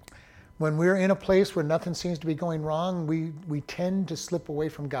 When we're in a place where nothing seems to be going wrong, we tend to slip away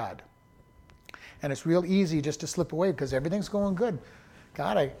from God. And it's real easy just to slip away because everything's going good.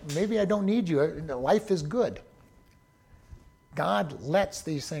 God, maybe I don't need you. Life is good. God lets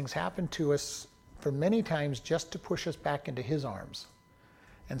these things happen to us for many times just to push us back into his arms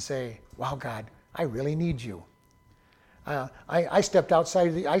and say, wow, God, I really need you. I stepped outside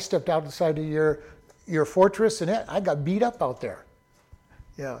of your fortress, and I got beat up out there.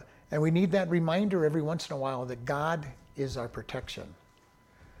 Yeah, and we need that reminder every once in a while that God is our protection.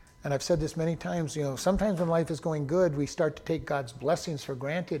 And I've said this many times, sometimes when life is going good, we start to take God's blessings for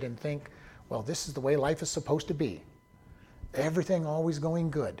granted and think, well, this is the way life is supposed to be. Everything always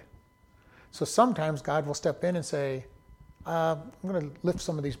going good. So sometimes God will step in and say, I'm going to lift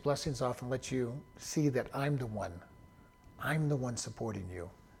some of these blessings off and let you see that I'm the one. I'm the one supporting you.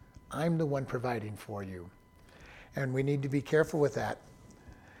 I'm the one providing for you. And we need to be careful with that.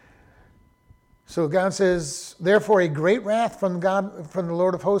 So God says, therefore, a great wrath from the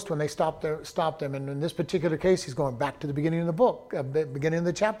Lord of hosts when they stop them. And in this particular case, he's going back to the beginning of the book, beginning of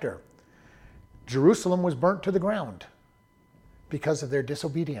the chapter. Jerusalem was burnt to the ground because of their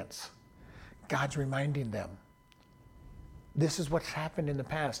disobedience. God's reminding them. This is what's happened in the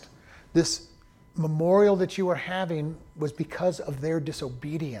past. This memorial that you are having was because of their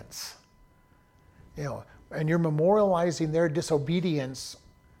disobedience. And you're memorializing their disobedience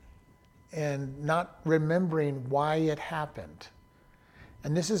and not remembering why it happened.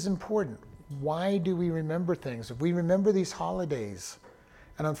 And this is important. Why do we remember things? If we remember these holidays,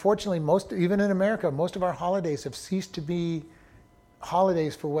 and unfortunately, even in America, most of our holidays have ceased to be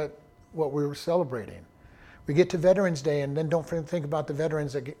holidays for what we're celebrating. We get to Veterans Day and then don't think about the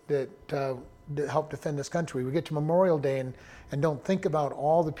veterans that helped defend this country. We get to Memorial Day and don't think about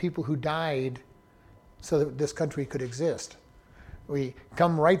all the people who died so that this country could exist. We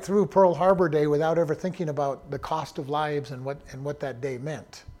come right through Pearl Harbor Day without ever thinking about the cost of lives and what that day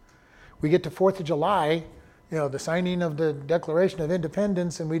meant. We get to 4th of July, the signing of the Declaration of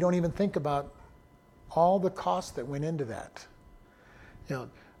Independence, and we don't even think about all the costs that went into that.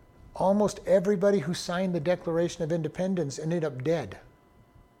 Almost everybody who signed the Declaration of Independence ended up dead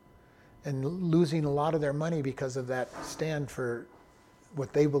and losing a lot of their money because of that stand for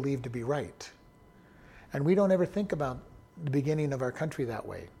what they believed to be right. And we don't ever think about the beginning of our country that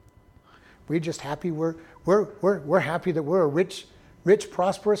way. We're just happy we're happy that we're a rich,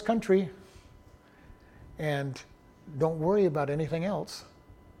 prosperous country and don't worry about anything else.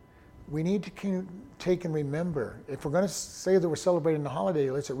 We need to take and remember. If we're going to say that we're celebrating the holiday,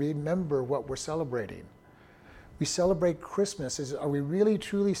 let's remember what we're celebrating. We celebrate Christmas. Are we really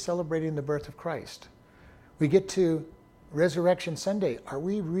truly celebrating the birth of Christ? We get to Resurrection Sunday. Are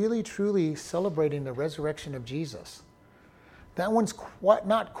we really truly celebrating the resurrection of Jesus? That one's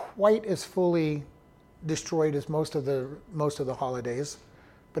not quite as fully destroyed as most of the holidays,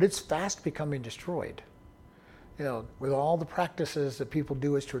 but it's fast becoming destroyed. With all the practices that people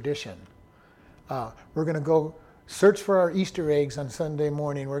do as tradition. We're going to go search for our Easter eggs on Sunday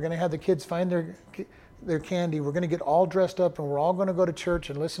morning. We're going to have the kids find their candy. We're going to get all dressed up and we're all going to go to church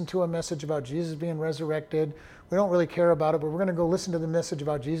and listen to a message about Jesus being resurrected. We don't really care about it, but we're going to go listen to the message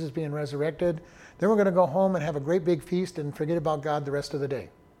about Jesus being resurrected. Then we're going to go home and have a great big feast and forget about God the rest of the day.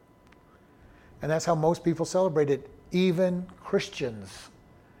 And that's how most people celebrate it, even Christians.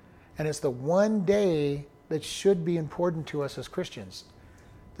 And it's the one day that should be important to us as Christians.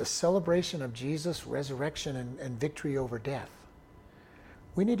 The celebration of Jesus' resurrection and victory over death.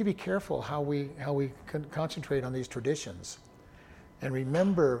 We need to be careful how we concentrate on these traditions and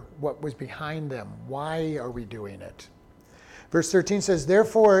remember what was behind them. Why are we doing it? Verse 13 says,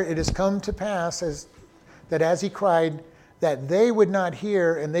 therefore it has come to pass that as he cried, that they would not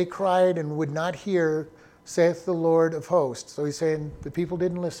hear, and they cried and would not hear, saith the Lord of hosts. So he's saying the people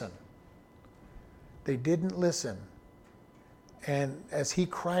didn't listen. They didn't listen. And as he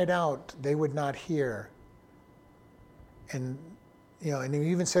cried out, they would not hear. And and he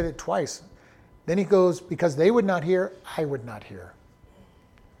even said it twice. Then he goes, because they would not hear, I would not hear.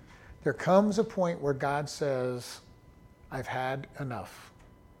 There comes a point where God says, I've had enough,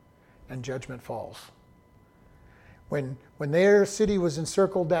 and judgment falls. When their city was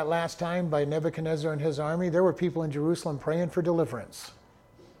encircled that last time by Nebuchadnezzar and his army, there were people in Jerusalem praying for deliverance.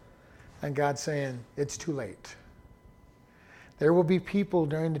 And God's saying, it's too late. There will be people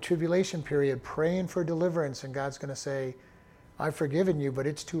during the tribulation period praying for deliverance, and God's going to say, I've forgiven you, but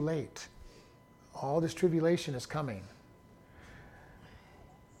it's too late. All this tribulation is coming.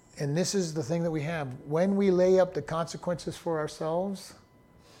 And this is the thing that we have. When we lay up the consequences for ourselves,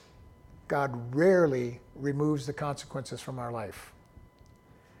 God rarely removes the consequences from our life.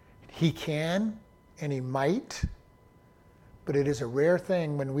 He can, and he might, but it is a rare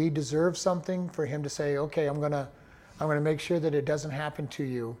thing when we deserve something for him to say, okay, I'm going to make sure that it doesn't happen to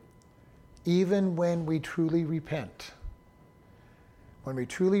you, even when we truly repent. When we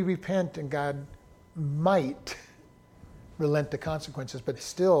truly repent, and God might relent the consequences, but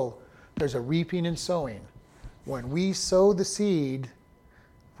still there's a reaping and sowing. When we sow the seed,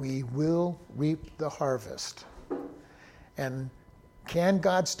 we will reap the harvest. And can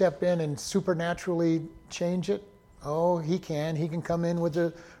God step in and supernaturally change it? Oh, he can. He can come in with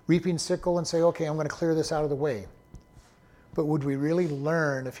a reaping sickle and say, okay, I'm going to clear this out of the way. But would we really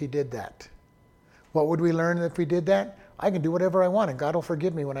learn if he did that? What would we learn if we did that? I can do whatever I want and God will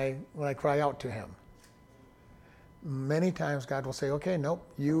forgive me when I cry out to him. Many times God will say, okay, nope,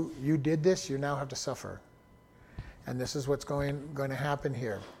 you did this, you now have to suffer. And this is what's going to happen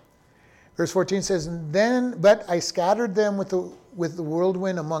here. Verse 14 says, but I scattered them with the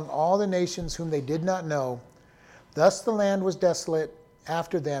whirlwind among all the nations whom they did not know. Thus the land was desolate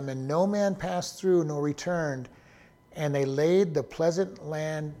after them, and no man passed through nor returned, and they laid the pleasant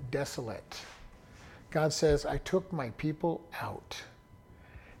land desolate. God says, I took my people out.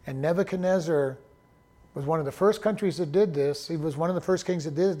 And Nebuchadnezzar was one of the first countries that did this. He was one of the first kings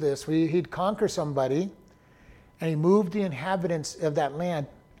that did this. He'd conquer somebody, and he moved the inhabitants of that land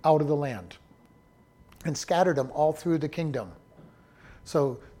out of the land and scattered them all through the kingdom.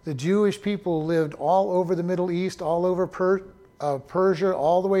 So the Jewish people lived all over the Middle East, all over Persia,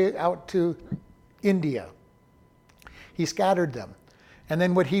 all the way out to India. He scattered them. And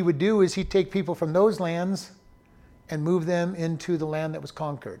then what he would do is he'd take people from those lands and move them into the land that was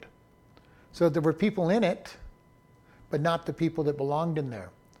conquered. So there were people in it, but not the people that belonged in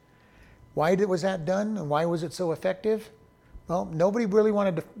there. Why was that done, and why was it so effective? Well, nobody really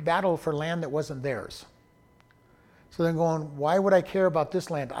wanted to battle for land that wasn't theirs. So they're going, why would I care about this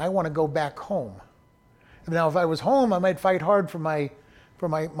land? I want to go back home. Now, if I was home, I might fight hard for my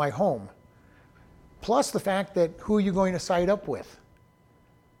home. Plus the fact that who are you going to side up with?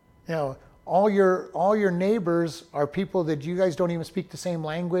 You know, all your neighbors are people that you guys don't even speak the same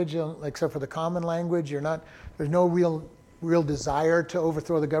language, except for the common language. There's no real desire to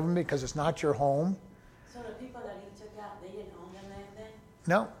overthrow the government because it's not your home. So the people that he took out, they didn't own the land then?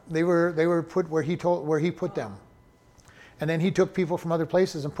 No, they were put where he put them. And then he took people from other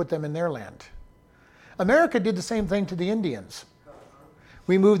places and put them in their land. America did the same thing to the Indians.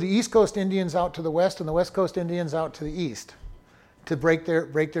 We moved the East Coast Indians out to the west and the West Coast Indians out to the east to break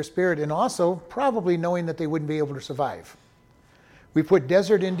their spirit, and also probably knowing that they wouldn't be able to survive. We put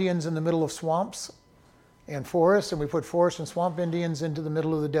desert Indians in the middle of swamps and forests, and we put forest and swamp Indians into the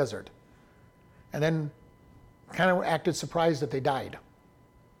middle of the desert. And then kind of acted surprised that they died.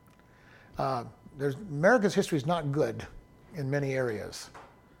 America's history is not good in many areas.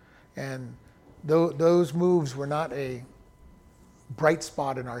 And those moves were not a bright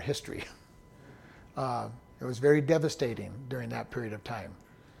spot in our history. It was very devastating during that period of time.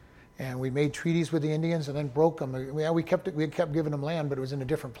 And we made treaties with the Indians and then broke them. We kept giving them land, but it was in a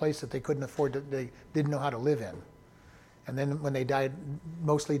different place that they couldn't afford they didn't know how to live in. And then when they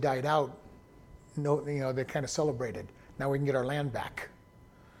mostly died out, they kind of celebrated. Now we can get our land back.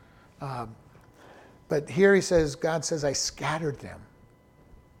 But here God says, I scattered them.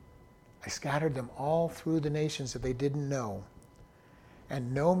 I scattered them all through the nations that they didn't know.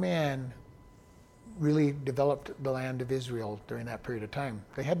 And no man really developed the land of Israel during that period of time.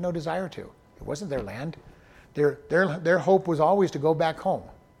 They had no desire to. It wasn't their land. Their hope was always to go back home.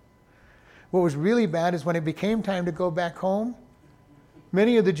 What was really bad is when it became time to go back home,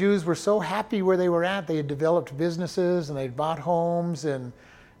 many of the Jews were so happy where they were at. They had developed businesses and they'd bought homes and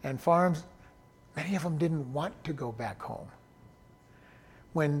farms. Many of them didn't want to go back home.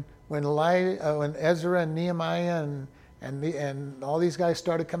 When Ezra and Nehemiah and all these guys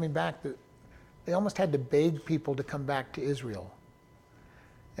started coming back, they almost had to beg people to come back to Israel.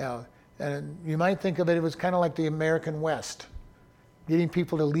 And you might think of it was kind of like the American West, getting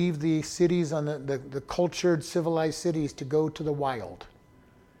people to leave the cities on the cultured, civilized cities to go to the wild.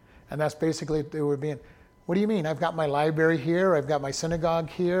 And that's basically they were being. What do you mean? I've got my library here. I've got my synagogue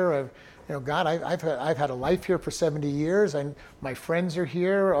here. God, I've had a life here for 70 years, and my friends are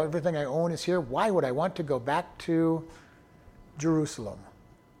here. Everything I own is here. Why would I want to go back to Jerusalem?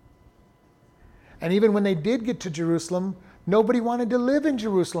 And even when they did get to Jerusalem, nobody wanted to live in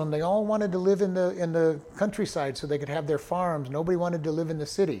Jerusalem. They all wanted to live in the countryside so they could have their farms. Nobody wanted to live in the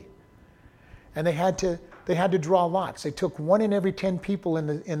city. And they had to draw lots. They took 1 in every 10 people in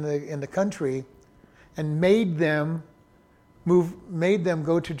the country and made them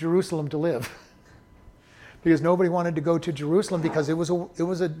go to Jerusalem to live. Because nobody wanted to go to Jerusalem because it was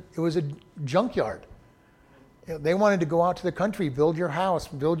a junkyard. They wanted to go out to the country, build your house,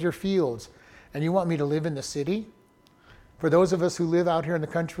 build your fields. And you want me to live in the city? For those of us who live out here in the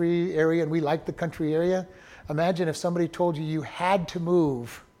country area and we like the country area, imagine if somebody told you had to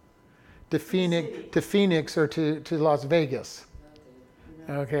move to Phoenix or to Las Vegas.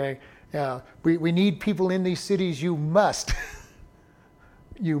 Okay. Yeah. We need people in these cities. You must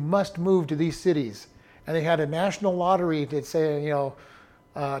you must move to these cities. And they had a national lottery to say,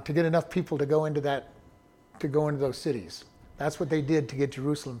 to get enough people to go into those cities. That's what they did to get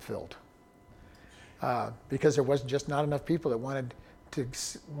Jerusalem filled. Because there was just not enough people that wanted to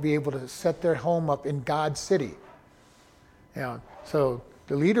be able to set their home up in God's city. So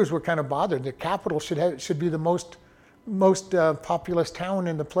the leaders were kind of bothered. The capital should be the most populous town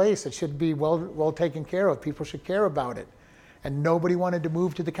in the place. It should be well taken care of. People should care about it. And nobody wanted to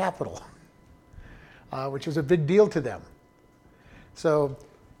move to the capital, which was a big deal to them. So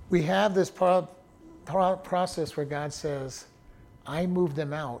we have this process where God says, I moved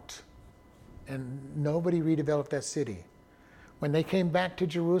them out, and nobody redeveloped that city. When they came back to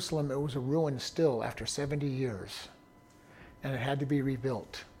Jerusalem, it was a ruin still after 70 years. And it had to be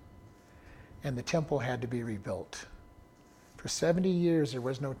rebuilt. And the temple had to be rebuilt. For 70 years, there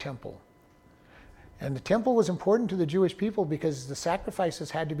was no temple. And the temple was important to the Jewish people because the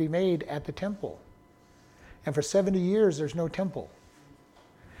sacrifices had to be made at the temple. And for 70 years, there's no temple.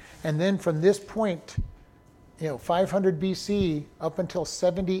 And then from this point, 500 BC up until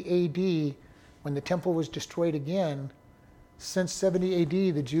 70 AD, when the temple was destroyed again, since 70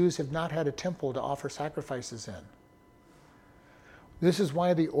 AD, the Jews have not had a temple to offer sacrifices in. This is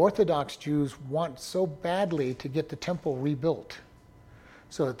why the Orthodox Jews want so badly to get the temple rebuilt,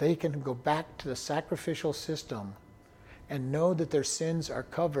 so that they can go back to the sacrificial system and know that their sins are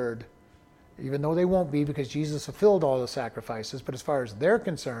covered, even though they won't be because Jesus fulfilled all the sacrifices. But as far as they're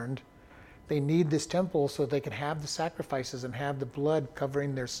concerned, they need this temple so they can have the sacrifices and have the blood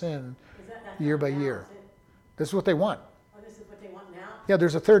covering their sin year by year. This is what they want. Oh, this is what they want now? Yeah,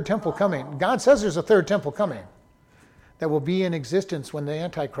 there's a third temple coming. God says there's a third temple coming that will be in existence when the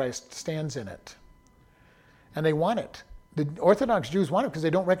Antichrist stands in it. And they want it. The Orthodox Jews want it because they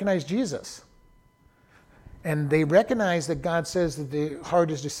don't recognize Jesus. And they recognize that God says that the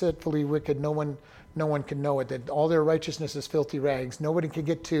heart is deceitfully wicked, no one can know it, that all their righteousness is filthy rags. Nobody can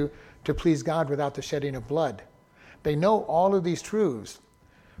get to please God without the shedding of blood. They know all of these truths.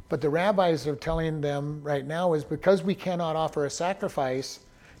 But the rabbis are telling them right now is because we cannot offer a sacrifice,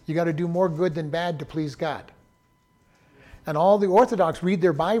 you got to do more good than bad to please God. And all the Orthodox read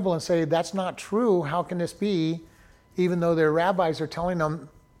their Bible and say, that's not true. How can this be? Even though their rabbis are telling them,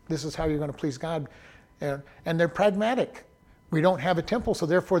 this is how you're going to please God. And they're pragmatic. We don't have a temple, so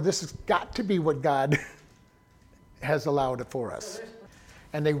therefore this has got to be what God has allowed it for us.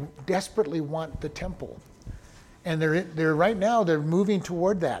 And they desperately want the temple. And they're right now, they're moving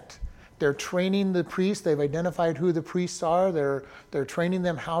toward that. They're training the priests. They've identified who the priests are. They're training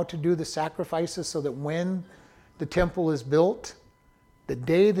them how to do the sacrifices so that when the temple is built, the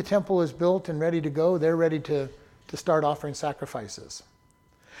day the temple is built and ready to go, they're ready to start offering sacrifices.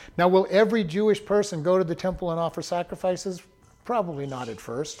 Now, will every Jewish person go to the temple and offer sacrifices? Probably not at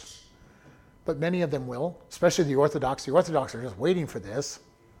first, but many of them will, especially the Orthodox. The Orthodox are just waiting for this.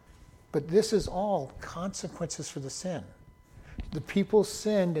 But this is all consequences for the sin. The people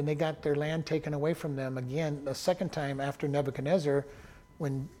sinned and they got their land taken away from them again, a second time after Nebuchadnezzar,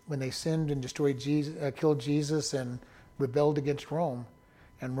 when they sinned and destroyed Jesus, killed Jesus and rebelled against Rome,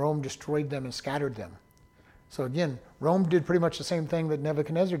 and Rome destroyed them and scattered them. So again, Rome did pretty much the same thing that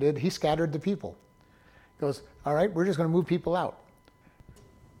Nebuchadnezzar did. He scattered the people. He goes, all right, we're just going to move people out.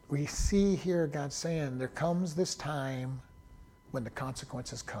 We see here God saying, there comes this time when the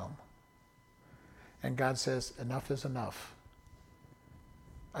consequences come. And God says, enough is enough.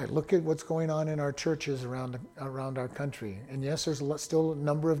 I look at what's going on in our churches around our country. And yes, there's still a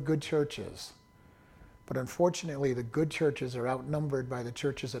number of good churches. But unfortunately, the good churches are outnumbered by the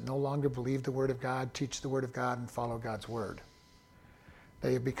churches that no longer believe the Word of God, teach the Word of God, and follow God's Word.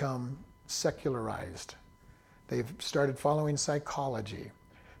 They have become secularized. They've started following psychology.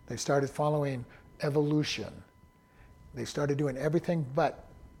 They've started following evolution. They started doing everything but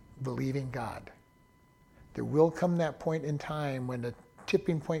believing God. There will come that point in time when the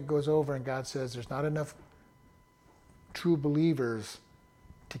tipping point goes over and God says there's not enough true believers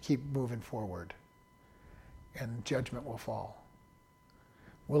to keep moving forward. And judgment will fall.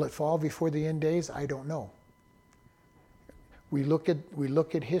 Will it fall before the end days? I don't know. We look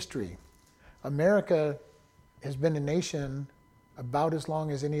at history. America has been a nation about as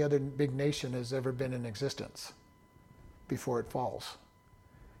long as any other big nation has ever been in existence before it falls.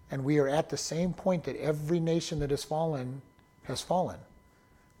 And we are at the same point that every nation that has fallen has fallen.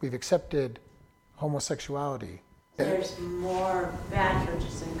 We've accepted homosexuality. There's more bad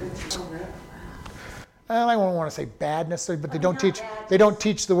churches than good churches. And I don't want to say bad necessarily, but they don't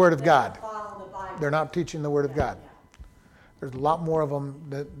teach the Word of God. They're not teaching the Word of God. There's a lot more of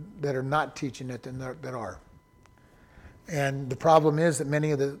them that are not teaching it than that are. And the problem is that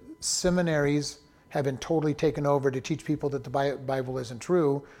many of the seminaries have been totally taken over to teach people that the Bible isn't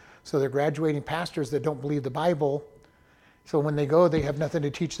true. So they're graduating pastors that don't believe the Bible. So when they go, they have nothing to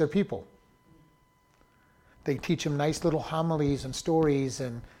teach their people. They teach them nice little homilies and stories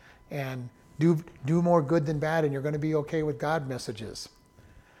and do more good than bad, and you're going to be okay with God messages.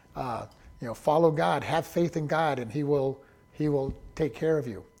 Follow God, have faith in God, and He will take care of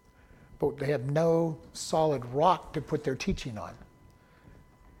you. But they have no solid rock to put their teaching on.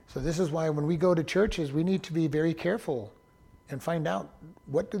 So this is why when we go to churches, we need to be very careful and find out,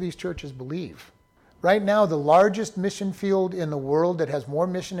 what do these churches believe? Right now, the largest mission field in the world that has more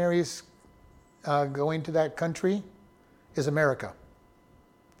missionaries going to that country is America.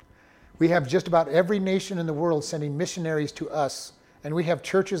 We have just about every nation in the world sending missionaries to us, and we have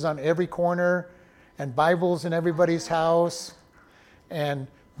churches on every corner and Bibles in everybody's house.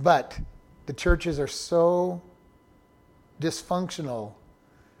 But the churches are so dysfunctional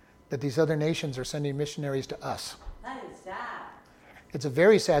that these other nations are sending missionaries to us. That is sad. It's a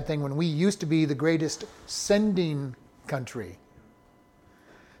very sad thing when we used to be the greatest sending country.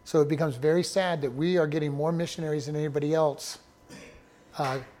 So it becomes very sad that we are getting more missionaries than anybody else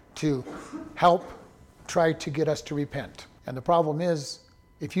to help try to get us to repent. And the problem is,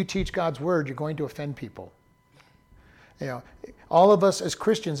 if you teach God's word, you're going to offend people. All of us as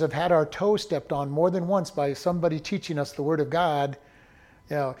Christians have had our toe stepped on more than once by somebody teaching us the word of God.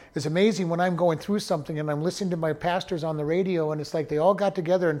 It's amazing when I'm going through something and I'm listening to my pastors on the radio, and it's like they all got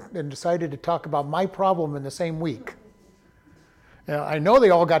together and decided to talk about my problem in the same week. I know they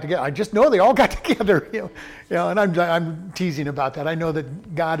all got together. I just know they all got together. And I'm teasing about that. I know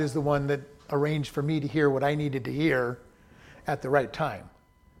that God is the one that arranged for me to hear what I needed to hear at the right time.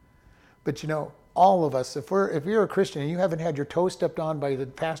 But all of us, if you're a Christian and you haven't had your toe stepped on by the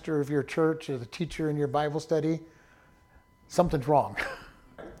pastor of your church or the teacher in your Bible study, something's wrong.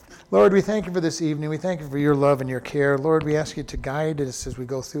 Lord, we thank you for this evening. We thank you for your love and your care. Lord, we ask you to guide us as we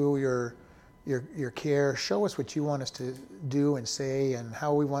go through your care. Show us what you want us to do and say, and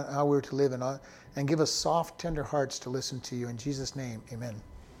how we're to live, and give us soft, tender hearts to listen to you. In Jesus' name, amen.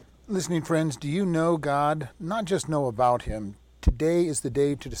 Listening friends, do you know God? Not just know about him. Today is the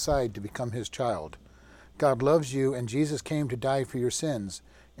day to decide to become his child. God loves you, and Jesus came to die for your sins.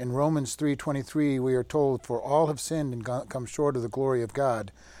 In Romans 3:23, we are told, "For all have sinned and come short of the glory of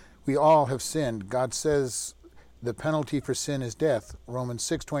God." We all have sinned. God says the penalty for sin is death. Romans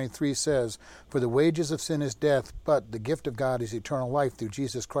 6:23 says, "For the wages of sin is death, but the gift of God is eternal life through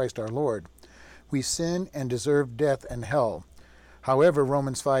Jesus Christ our Lord." We sin and deserve death and hell. However,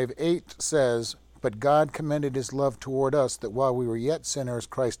 Romans 5:8 says, "But God commended his love toward us, that while we were yet sinners,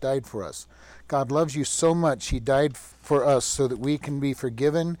 Christ died for us." God loves you so much, he died for us so that we can be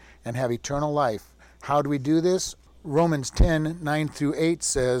forgiven and have eternal life. How do we do this? Romans 10:9-8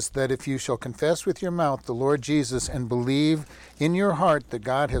 says that if you shall confess with your mouth the Lord Jesus and believe in your heart that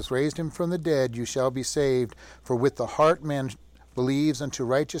God has raised him from the dead, you shall be saved. For with the heart man believes unto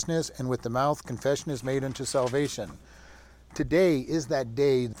righteousness, and with the mouth confession is made unto salvation. Today is that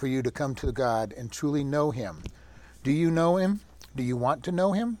day for you to come to God and truly know him. Do you know him? Do you want to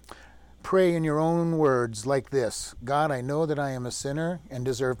know him? Pray in your own words like this: God, I know that I am a sinner and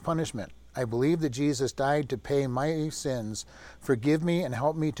deserve punishment. I believe that Jesus died to pay my sins. Forgive me and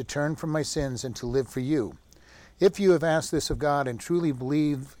help me to turn from my sins and to live for you. If you have asked this of God and truly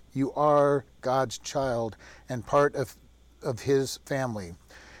believe you are God's child and part of his family,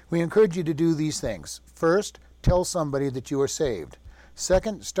 we encourage you to do these things. First, tell somebody that you are saved.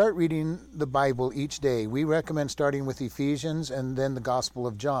 Second, start reading the Bible each day. We recommend starting with Ephesians and then the Gospel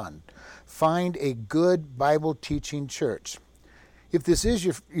of John. Find a good Bible teaching church. If this is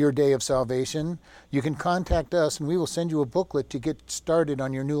your day of salvation, you can contact us and we will send you a booklet to get started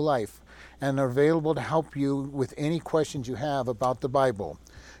on your new life, and are available to help you with any questions you have about the Bible.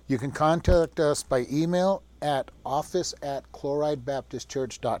 You can contact us by email at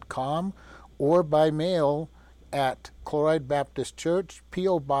office@chloridebaptistchurch.com or by mail at Chloride Baptist Church,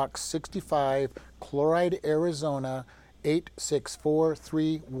 P.O. Box 65, Chloride, Arizona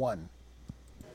 86431.